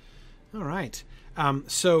 All right.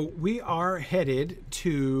 So we are headed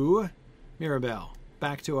to Mirabel,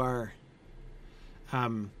 back to our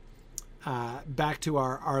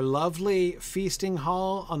lovely feasting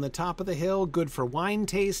hall on the top of the hill, good for wine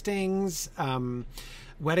tastings,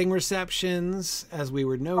 wedding receptions, as we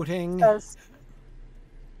were noting. Yes.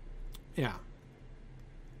 Yeah.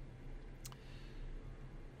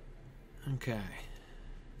 Okay.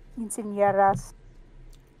 Quinceañeras.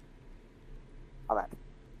 All that.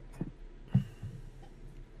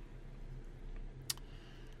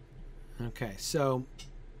 Okay, so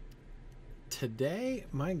today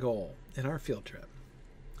my goal in our field trip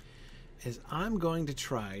is I'm going to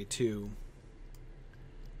try to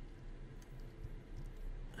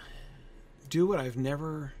do what I've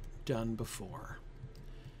never done before,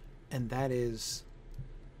 and that is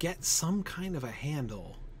get some kind of a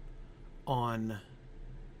handle on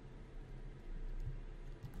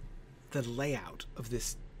the layout of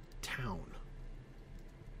this town.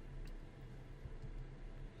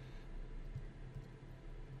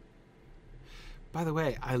 By the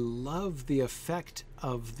way, I love the effect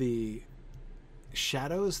of the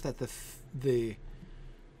shadows that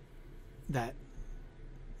that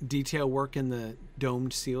detail work in the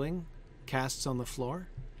domed ceiling casts on the floor.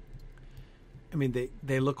 I mean,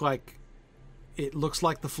 they look like, it looks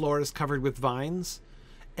like the floor is covered with vines,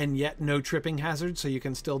 and yet no tripping hazard, so you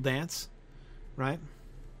can still dance, right?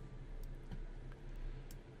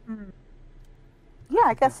 Yeah,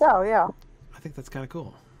 I guess so, yeah. I think that's kind of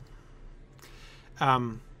cool.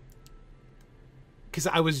 Because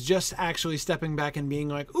I was just actually stepping back and being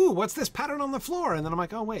like, ooh, what's this pattern on the floor? And then I'm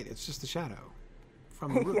like, oh, wait, it's just a shadow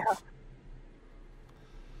from the roof. Yeah.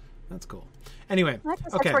 That's cool. Anyway, I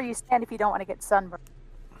guess okay. that's where you stand if you don't want to get sunburned.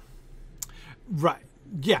 Right.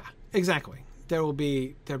 Yeah, exactly. There'll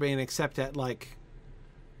be an except at like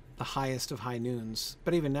the highest of high noons.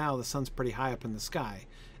 But even now, the sun's pretty high up in the sky,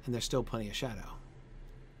 and there's still plenty of shadow.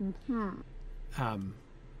 Mm-hmm.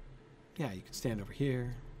 Yeah, you can stand over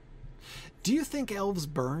here. Do you think elves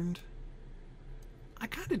burned? I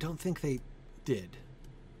kind of don't think they did.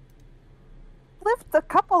 Lived a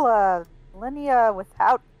couple of millennia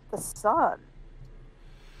without the sun.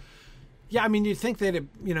 Yeah, I mean, you'd think they'd,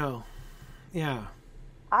 yeah.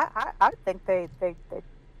 I think they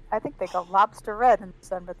I think they go lobster red in the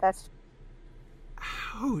sun, but that's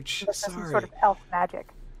ouch. some Sorry. sort of elf magic.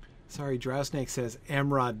 Sorry, Drowsnake says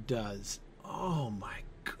Amrod does. Oh my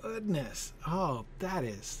goodness. Oh, that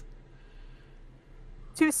is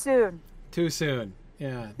Too soon. too soon.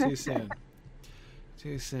 Yeah, too soon.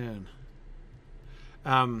 Too soon.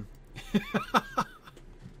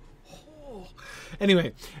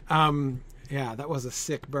 Anyway, yeah, that was a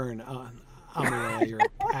sick burn. Amelia, you're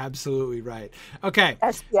absolutely right. Okay.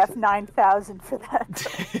 SPF 9000 for that.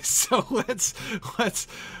 So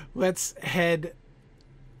let's head.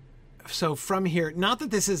 So from here, not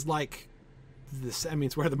that this is like this, I mean,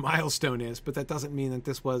 it's where the milestone is, but that doesn't mean that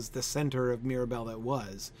this was the center of Mirabel that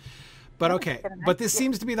was. But okay, but this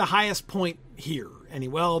seems to be the highest point here.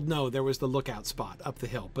 Well, no, there was the lookout spot up the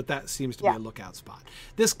hill, but that seems to be a lookout spot.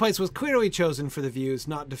 This place was clearly chosen for the views,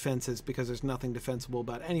 not defenses, because there's nothing defensible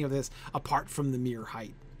about any of this apart from the mere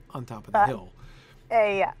height on top of the hill.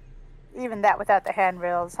 Yeah, even that without the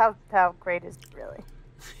handrails, how great is it really?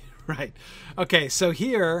 Right. Okay, so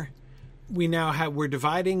here we're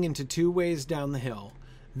dividing into two ways down the hill.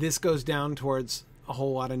 This goes down towards a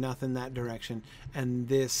whole lot of nothing that direction, and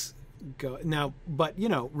this but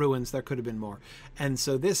ruins, there could have been more. And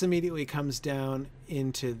so this immediately comes down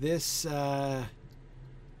into this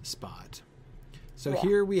spot. So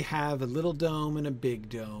here we have a little dome and a big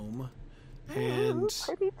dome. And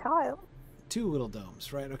pretty tile. Two little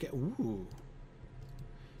domes, right? Okay. Ooh.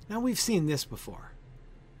 Now we've seen this before.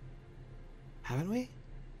 Haven't we?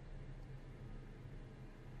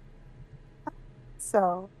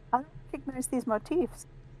 So, I don't recognize these motifs.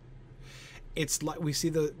 It's like we see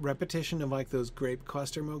the repetition of like those grape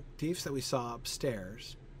cluster motifs that we saw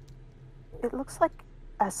upstairs. It looks like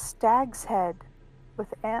a stag's head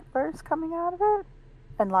with antlers coming out of it.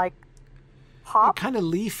 And like hop. Kind of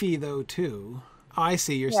leafy though too. Oh, I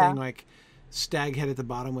see. You're saying like stag head at the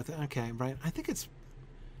bottom with okay, right? I think it's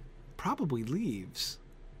probably leaves.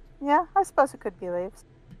 Yeah, I suppose it could be leaves.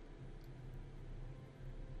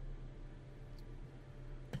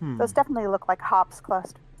 Those definitely look like hops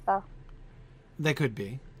clusters, though. They could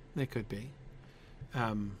be. They could be.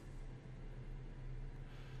 I'd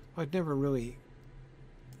never really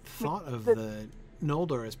thought of the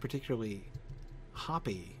Noldor as particularly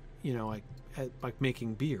hoppy, like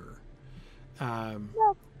making beer. Yeah,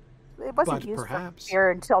 it wasn't used perhaps for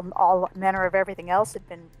beer until all manner of everything else had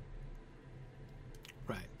been.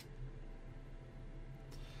 Right.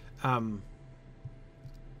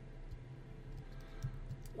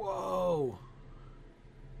 Whoa.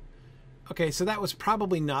 Okay, so that was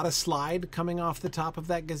probably not a slide coming off the top of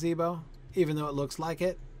that gazebo, even though it looks like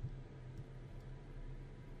it.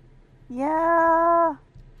 Yeah.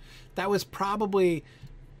 That was probably,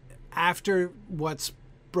 after what's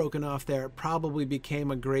broken off there, it probably became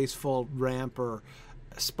a graceful ramp or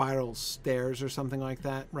spiral stairs or something like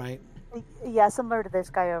that, right? Yeah, similar to this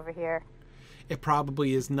guy over here. It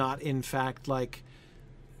probably is not, in fact, like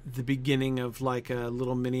the beginning of like a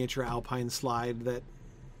little miniature alpine slide that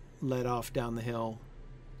led off down the hill.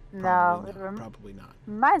 Probably not.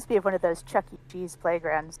 Reminds me of one of those Chuck E. Cheese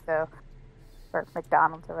playgrounds, though, or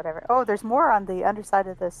McDonald's or whatever. Oh, there's more on the underside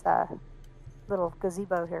of this little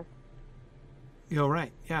gazebo here. Oh,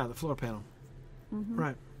 right. Yeah, the floor panel. Mm-hmm.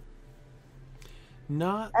 Right.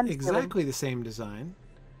 Not exactly the same design,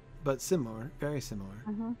 but similar, very similar.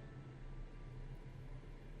 Mm-hmm.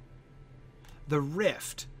 The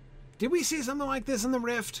Rift. Did we see something like this in the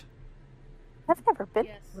Rift? I've never been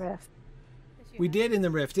to the Rift. We did in the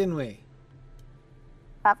Rift, didn't we?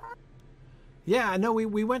 Yeah, no,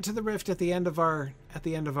 we went to the Rift at the end of our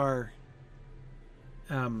Angmar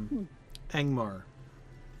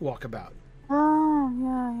walkabout. Oh,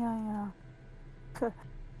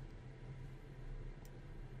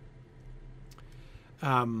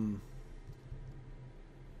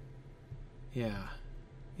 yeah.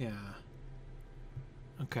 Yeah.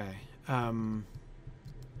 Okay.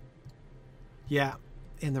 Yeah,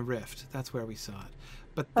 in the Rift. That's where we saw it.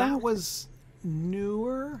 But that was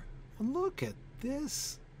newer. Look at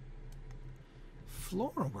this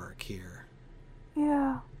floor work here.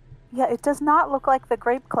 Yeah. Yeah, it does not look like the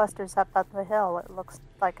grape clusters up on the hill. It looks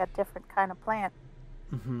like a different kind of plant.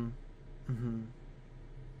 Mm-hmm. Mm-hmm.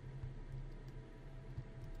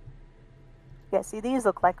 Yeah, see, these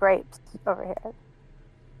look like grapes over here.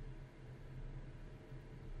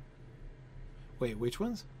 Wait, which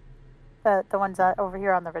ones? The ones over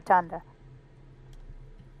here on the rotunda.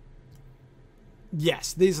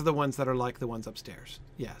 Yes, these are the ones that are like the ones upstairs.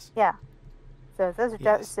 Yes. Yeah. So those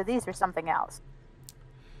are so these are something else.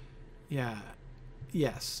 Yeah.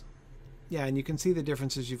 Yes. Yeah, and you can see the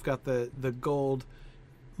differences. You've got the gold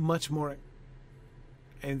much more,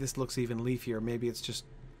 and this looks even leafier. Maybe it's just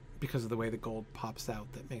because of the way the gold pops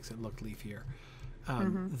out that makes it look leafier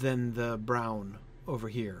than the brown over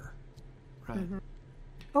here. Right. Mm-hmm.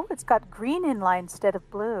 Oh, it's got green inline instead of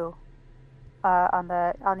blue on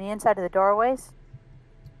the inside of the doorways.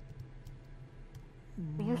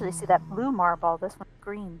 We usually see that blue marble. This one's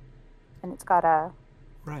green, and it's got a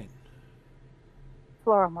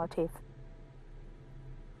floral motif.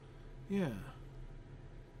 Yeah.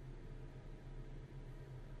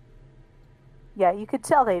 Yeah, you could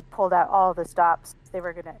tell they pulled out all the stops. They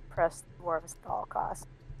were going to impress the dwarves at all costs.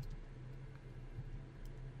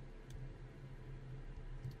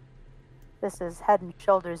 This is head and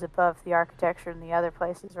shoulders above the architecture in the other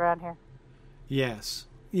places around here. Yes.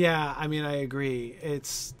 Yeah, I mean, I agree.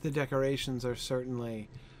 The decorations are certainly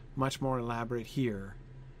much more elaborate here.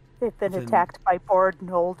 They've been attacked by Bord and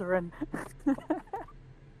Oldoran.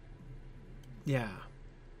 Yeah.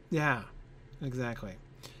 Yeah, exactly.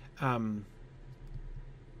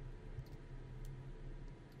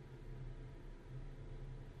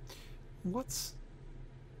 What's...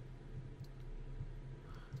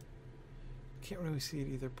 Can't really see it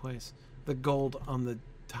either place. The gold on the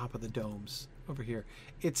top of the domes over here.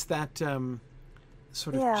 It's that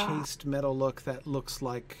sort of chased metal look that looks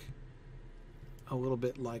like a little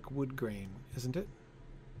bit like wood grain, isn't it?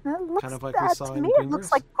 It looks, kind of like we saw to in me, Greengrass? it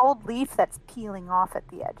looks like gold leaf that's peeling off at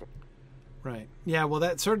the edge. Right. Yeah, well,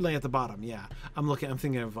 that's certainly at the bottom, yeah. I'm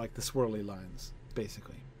thinking of like the swirly lines,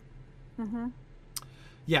 basically. Mm-hmm.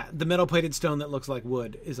 Yeah, the metal plated stone that looks like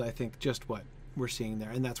wood is, I think, just what we're seeing there,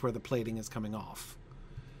 and that's where the plating is coming off.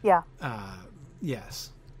 Yeah. Yes.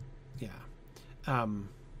 Yeah.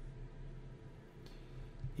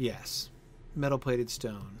 Yes. Metal plated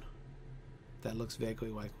stone that looks vaguely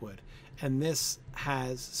like wood. And this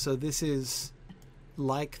is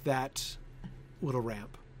like that little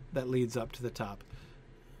ramp that leads up to the top.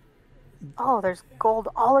 Oh, there's gold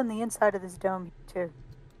all in the inside of this dome, too.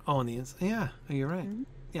 Oh, on the inside? Yeah, you're right. Mm-hmm.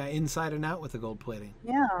 Yeah, inside and out with the gold plating.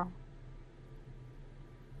 Yeah.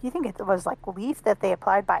 Do you think it was like leaf that they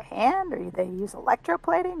applied by hand, or did they use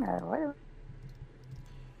electroplating, or what?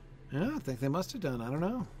 Yeah, I think they must have done. I don't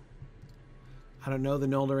know. I don't know the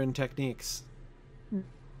Noldorin techniques.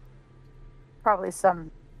 Probably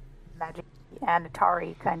some magic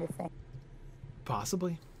Anatari kind of thing.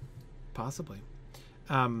 Possibly.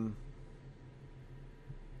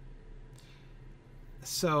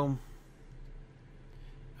 So,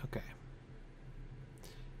 okay.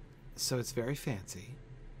 So it's very fancy,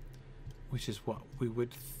 which is what we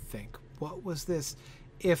would think. What was this?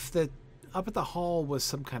 If the up at the hall was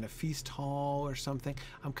some kind of feast hall or something,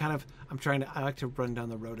 I like to run down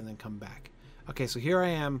the road and then come back. Okay, so here I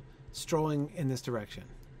am strolling in this direction,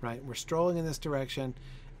 right? We're strolling in this direction,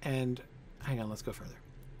 and hang on, let's go further.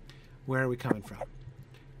 Where are we coming from?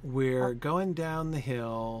 We're going down the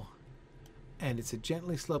hill, and it's a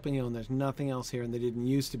gently sloping hill, and there's nothing else here, and there didn't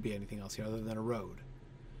used to be anything else here other than a road.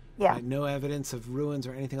 Yeah. Right? No evidence of ruins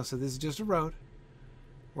or anything else. So this is just a road.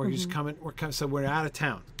 We're just coming. So we're out of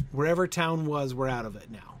town. Wherever town was, we're out of it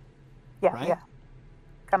now. Yeah. Right? Yeah.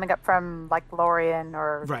 Coming up from like Lorien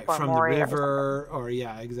or right or from Moria the river, or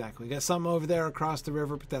yeah, exactly. Got some over there across the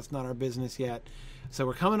river, but that's not our business yet. So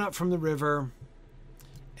we're coming up from the river,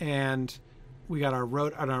 and we got our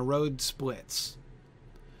road splits.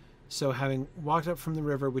 So having walked up from the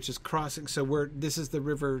river, which is crossing, this is the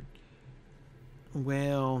river.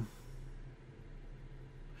 Well,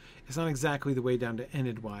 it's not exactly the way down to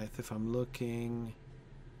Enidwythe if I'm looking.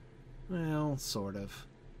 Well, sort of.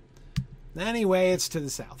 Anyway, it's to the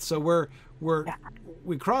south. So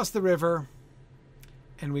we cross the river,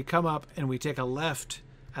 and we come up and we take a left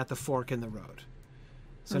at the fork in the road.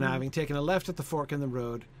 So now, having taken a left at the fork in the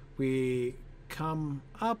road, we come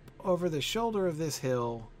up over the shoulder of this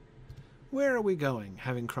hill. Where are we going?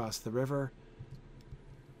 Having crossed the river.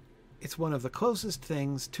 It's one of the closest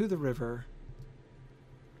things to the river.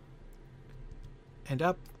 And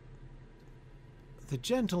up the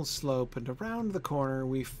gentle slope and around the corner,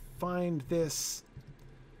 we find this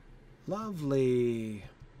lovely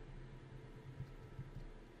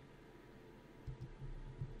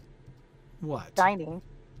what? dining.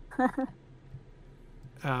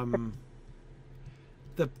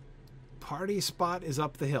 The party spot is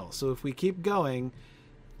up the hill. So if we keep going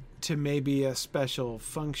to maybe a special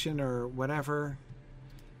function or whatever,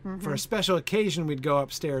 for a special occasion, we'd go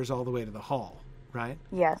upstairs all the way to the hall, right?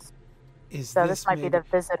 Yes. So this might be the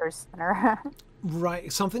visitor center.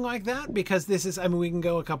 Right, something like that, because this is, we can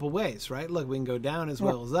go a couple ways, right? Look, we can go down as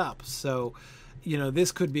well as up. So,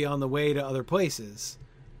 this could be on the way to other places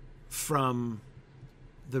from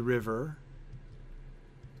the river.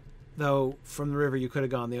 Though from the river you could have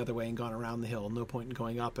gone the other way and gone around the hill. No point in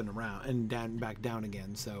going up and around and back down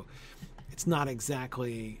again. So it's not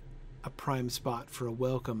exactly a prime spot for a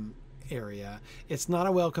welcome area. It's not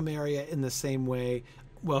a welcome area in the same way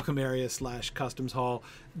welcome area / customs hall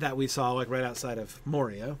that we saw like right outside of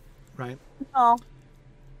Moria, right? No.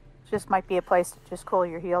 Just might be a place to just cool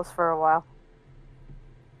your heels for a while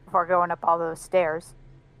before going up all those stairs.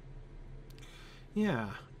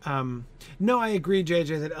 Yeah. No, I agree,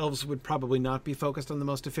 JJ, that elves would probably not be focused on the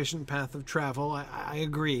most efficient path of travel. I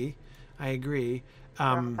agree. I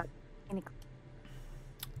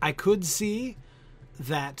could see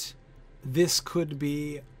that this could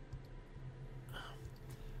be...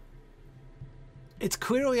 It's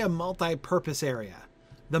clearly a multi-purpose area.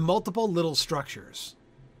 The multiple little structures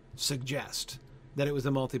suggest that it was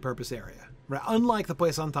a multi-purpose area, right? Unlike the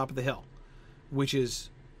place on top of the hill, which is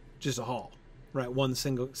just a hall. Right, one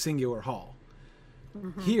singular hall.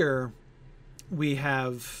 Here, we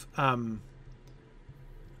have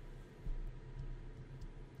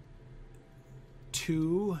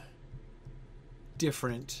two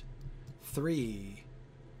different. 3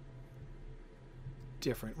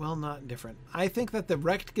 different. Well, not different. I think that the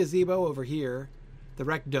wrecked gazebo over here, the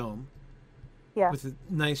wrecked dome, with a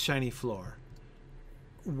nice shiny floor,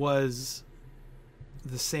 was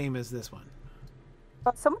the same as this one.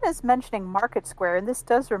 Well, someone is mentioning Market Square, and this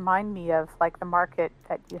does remind me of like the market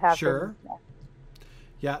that you have. Sure.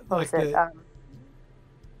 Yeah, like the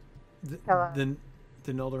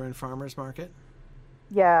Noldorin Farmers Market.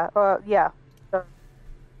 Yeah. Yeah.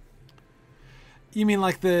 You mean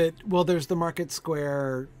like there's the Market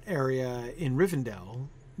Square area in Rivendell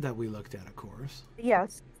that we looked at, of course.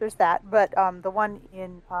 Yes, there's that, but the one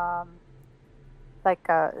in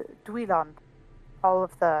Dweeland, all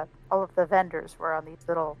of the vendors were on these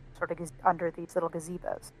little sort of under these little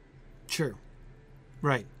gazebos. Sure.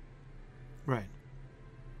 Right.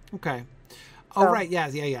 Okay. Oh, right. Yeah.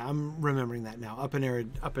 I'm remembering that now. Up in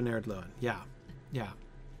Erdloen. Yeah. Yeah.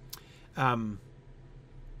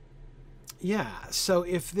 So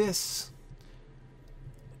if this,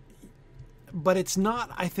 but it's not,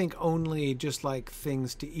 I think, only just like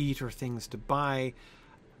things to eat or things to buy,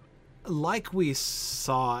 like we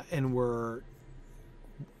saw and were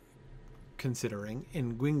considering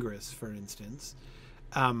in Gwingris, for instance.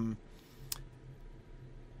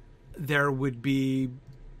 There would be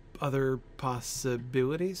other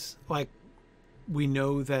possibilities. Like, we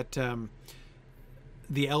know that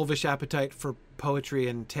the elvish appetite for poetry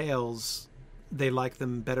and tales, they like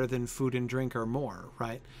them better than food and drink or more,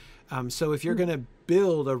 right? So if you're going to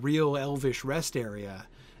build a real elvish rest area,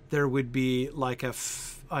 there would be like a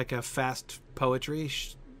fast poetry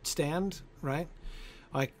stand, right?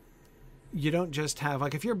 Like, you don't just have,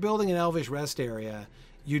 like, if you're building an elvish rest area,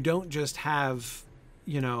 you don't just have,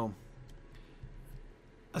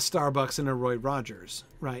 a Starbucks and a Roy Rogers,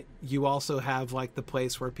 right? You also have like the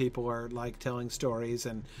place where people are like telling stories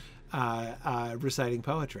and reciting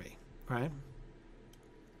poetry, right?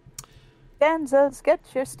 Stanzas, get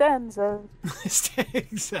your stanzas.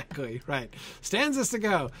 Exactly, right. Stanzas to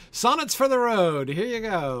go. Sonnets for the road. Here you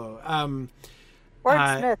go.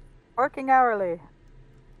 Wordsmith, working hourly.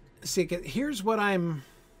 See, here's one of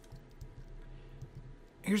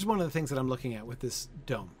the things that I'm looking at with this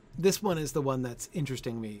dome. This one is the one that's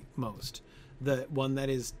interesting me most. The one that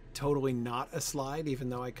is totally not a slide, even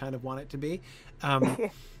though I kind of want it to be.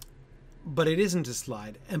 But it isn't a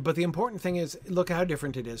slide. But the important thing is, look how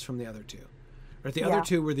different it is from the other two. Right? The other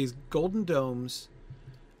two were these golden domes.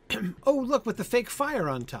 Oh, look, with the fake fire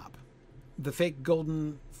on top. The fake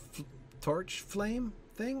golden torch flame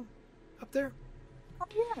thing up there. Oh,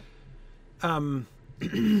 yeah.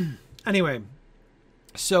 Anyway,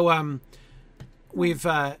 so we've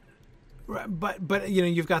but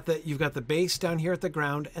you've got the base down here at the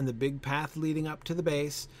ground and the big path leading up to the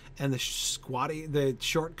base and the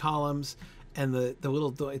short columns and the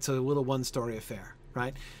little, it's a little one-story affair,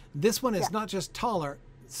 right? This one is not just taller,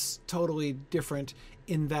 it's totally different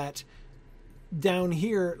in that down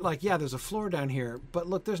here, like, there's a floor down here, but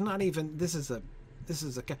look, there's not even, there's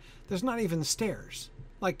not even stairs.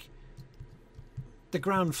 Like, the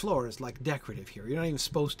ground floor is like decorative here. You're not even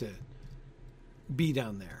supposed to be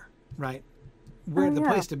down there, right? Where the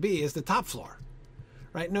place to be is the top floor,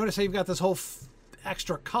 right? Notice how you've got this whole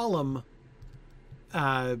extra column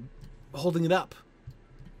holding it up,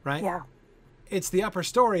 right? Yeah. It's the upper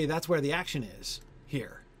story. That's where the action is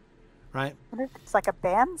here, right? It's like a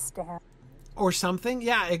bandstand. Or something.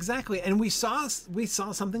 Yeah, exactly. And we saw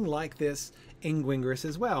something like this in Gwingris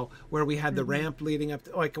as well, where we had the ramp leading up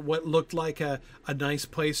to, like, what looked like a nice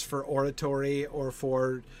place for oratory or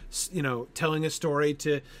for, telling a story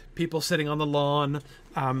to people sitting on the lawn,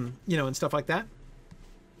 and stuff like that.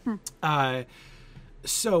 It'd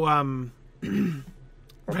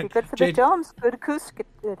be good for the domes. Good acoustic.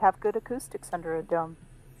 It'd have good acoustics under a dome.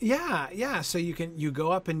 Yeah. So you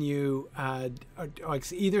go up and you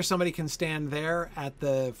either somebody can stand there at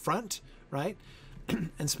the front, right,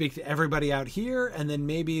 and speak to everybody out here, and then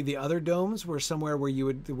maybe the other domes were somewhere where you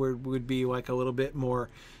would be like a little bit more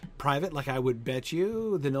private. Like, I would bet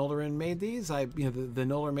you the Noldorin made these. The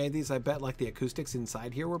Noldor made these. I bet like the acoustics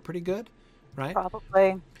inside here were pretty good, right?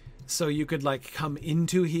 Probably. So you could like come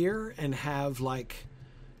into here and have like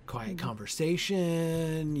quiet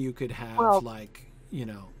conversation. You could have storytelling.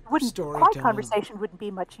 Quiet conversation wouldn't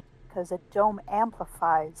be much because a dome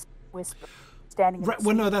amplifies whisper. Standing. Right.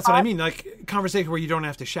 Well, no, that's what I mean. Like, conversation where you don't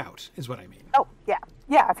have to shout is what I mean. Oh, yeah.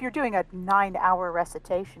 If you're doing a 9-hour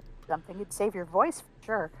recitation or something, it'd save your voice for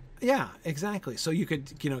sure. Yeah, exactly. So you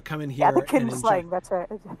could, come in here. Yeah, the kinsling. That's right.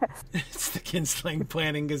 It's the kinsling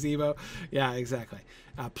planning gazebo. Yeah, exactly.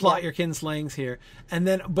 Plot your kinslings here, and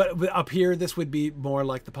then, but up here, this would be more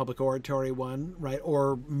like the public oratory one, right?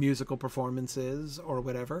 Or musical performances or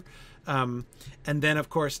whatever. And then, of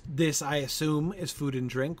course, this I assume is food and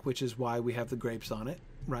drink, which is why we have the grapes on it,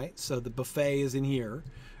 right? So the buffet is in here.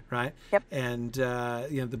 Right. Yep. And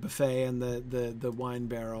the buffet and the wine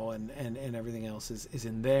barrel and everything else is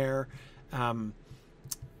in there.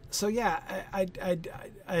 So yeah,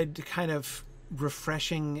 I'd kind of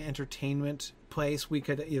refreshing entertainment place. We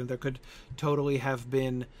could there could totally have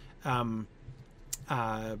been food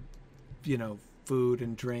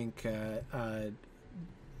and drink.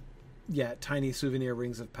 Tiny souvenir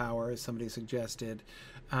rings of power, as somebody suggested.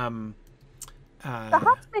 The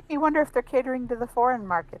huts make me wonder if they're catering to the foreign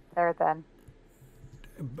market there then.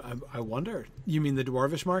 I wonder. You mean the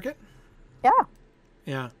Dwarvish market? Yeah.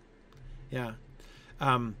 Yeah.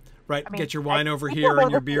 Right. I mean, get your wine over here and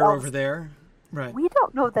your beer over there. Right. We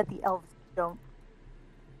don't know that the elves don't.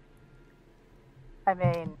 I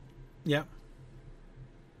mean. Yeah.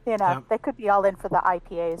 They could be all in for the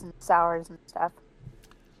IPAs and sours and stuff.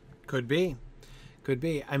 Could be.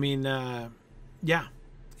 I mean, yeah.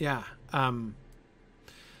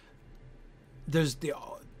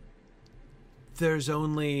 There's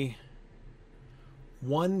only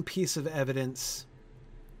one piece of evidence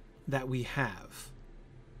that we have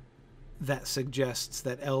that suggests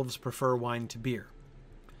that elves prefer wine to beer.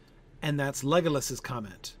 And that's Legolas's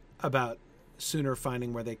comment about sooner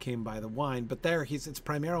finding where they came by the wine. But there it's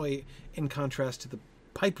primarily in contrast to the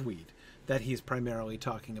pipeweed that he's primarily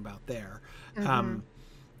talking about there. Mm-hmm.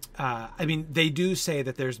 I mean, they do say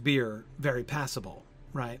that there's beer very passable,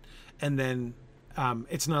 right? And then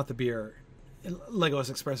it's not the beer.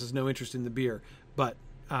 Legolas expresses no interest in the beer, but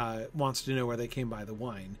wants to know where they came by the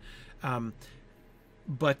wine. And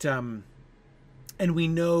we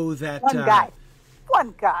know that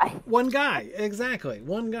one guy, exactly,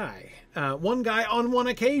 one guy on one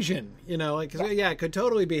occasion. It could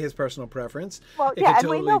totally be his personal preference. Well, and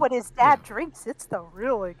we know what his dad drinks. It's the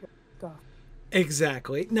really good stuff.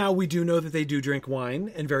 Exactly. Now, we do know that they do drink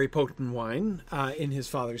wine, and very potent wine, in his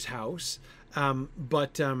father's house.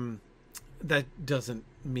 But that doesn't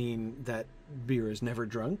mean that beer is never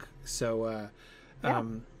drunk. So, I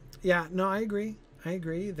agree.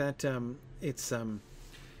 That it's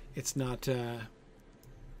not...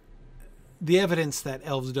 the evidence that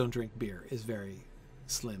elves don't drink beer is very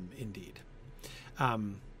slim indeed.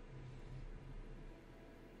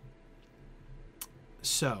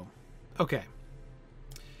 Okay.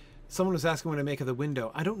 Someone was asking what to make of the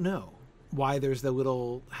window. I don't know why there's the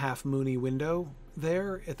little half-moony window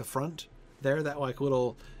there at the front. There, that like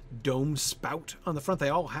little dome spout on the front. They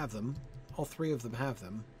all have them. All three of them have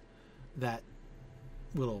them. That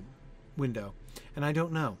little window. And I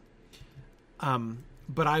don't know.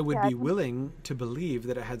 But I would be willing to believe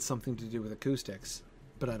that it had something to do with acoustics.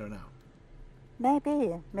 But I don't know.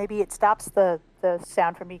 Maybe it stops the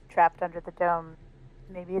sound from being trapped under the dome.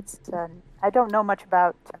 Maybe it's... I don't know much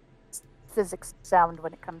about physics sound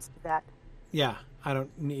when it comes to that. Yeah, I don't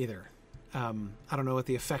either. I don't know what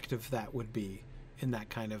the effect of that would be in that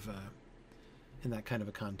kind of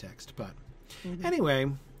a context. But anyway,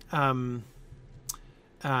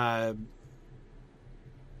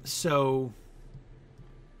 so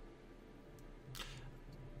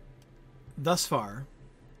thus far,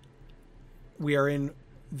 we are in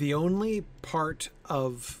the only part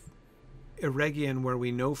of Eregion where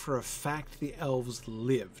we know for a fact the elves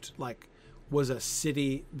lived, was a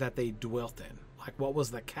city that they dwelt in. What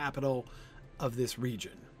was the capital of this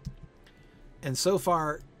region? And so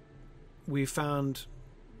far, we found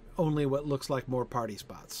only what looks like more party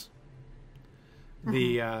spots.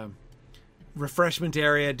 The refreshment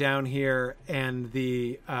area down here and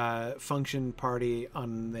the function party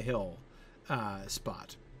on the hill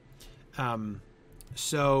spot.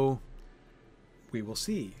 So we will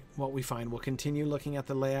see what we find. We'll continue looking at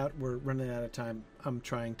the layout. We're running out of time. I'm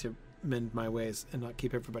trying to mend my ways and not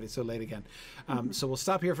keep everybody so late again. So we'll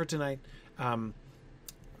stop here for tonight.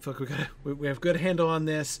 We have good handle on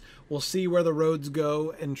this. We'll see where the roads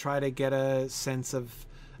go and try to get a sense of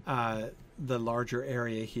the larger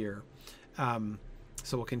area here.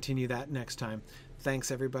 So we'll continue that next time. Thanks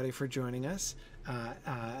everybody for joining us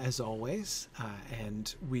as always,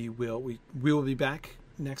 and we will be back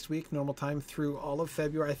next week, normal time through all of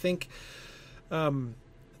February. I think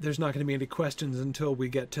there's not going to be any questions until we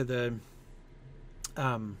get to the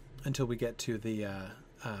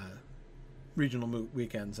regional moot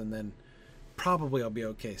weekends, and then probably I'll be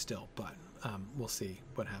okay still, but we'll see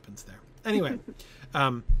what happens there. Anyway,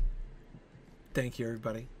 Thank you,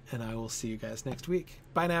 everybody, and I will see you guys next week.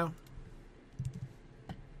 Bye now.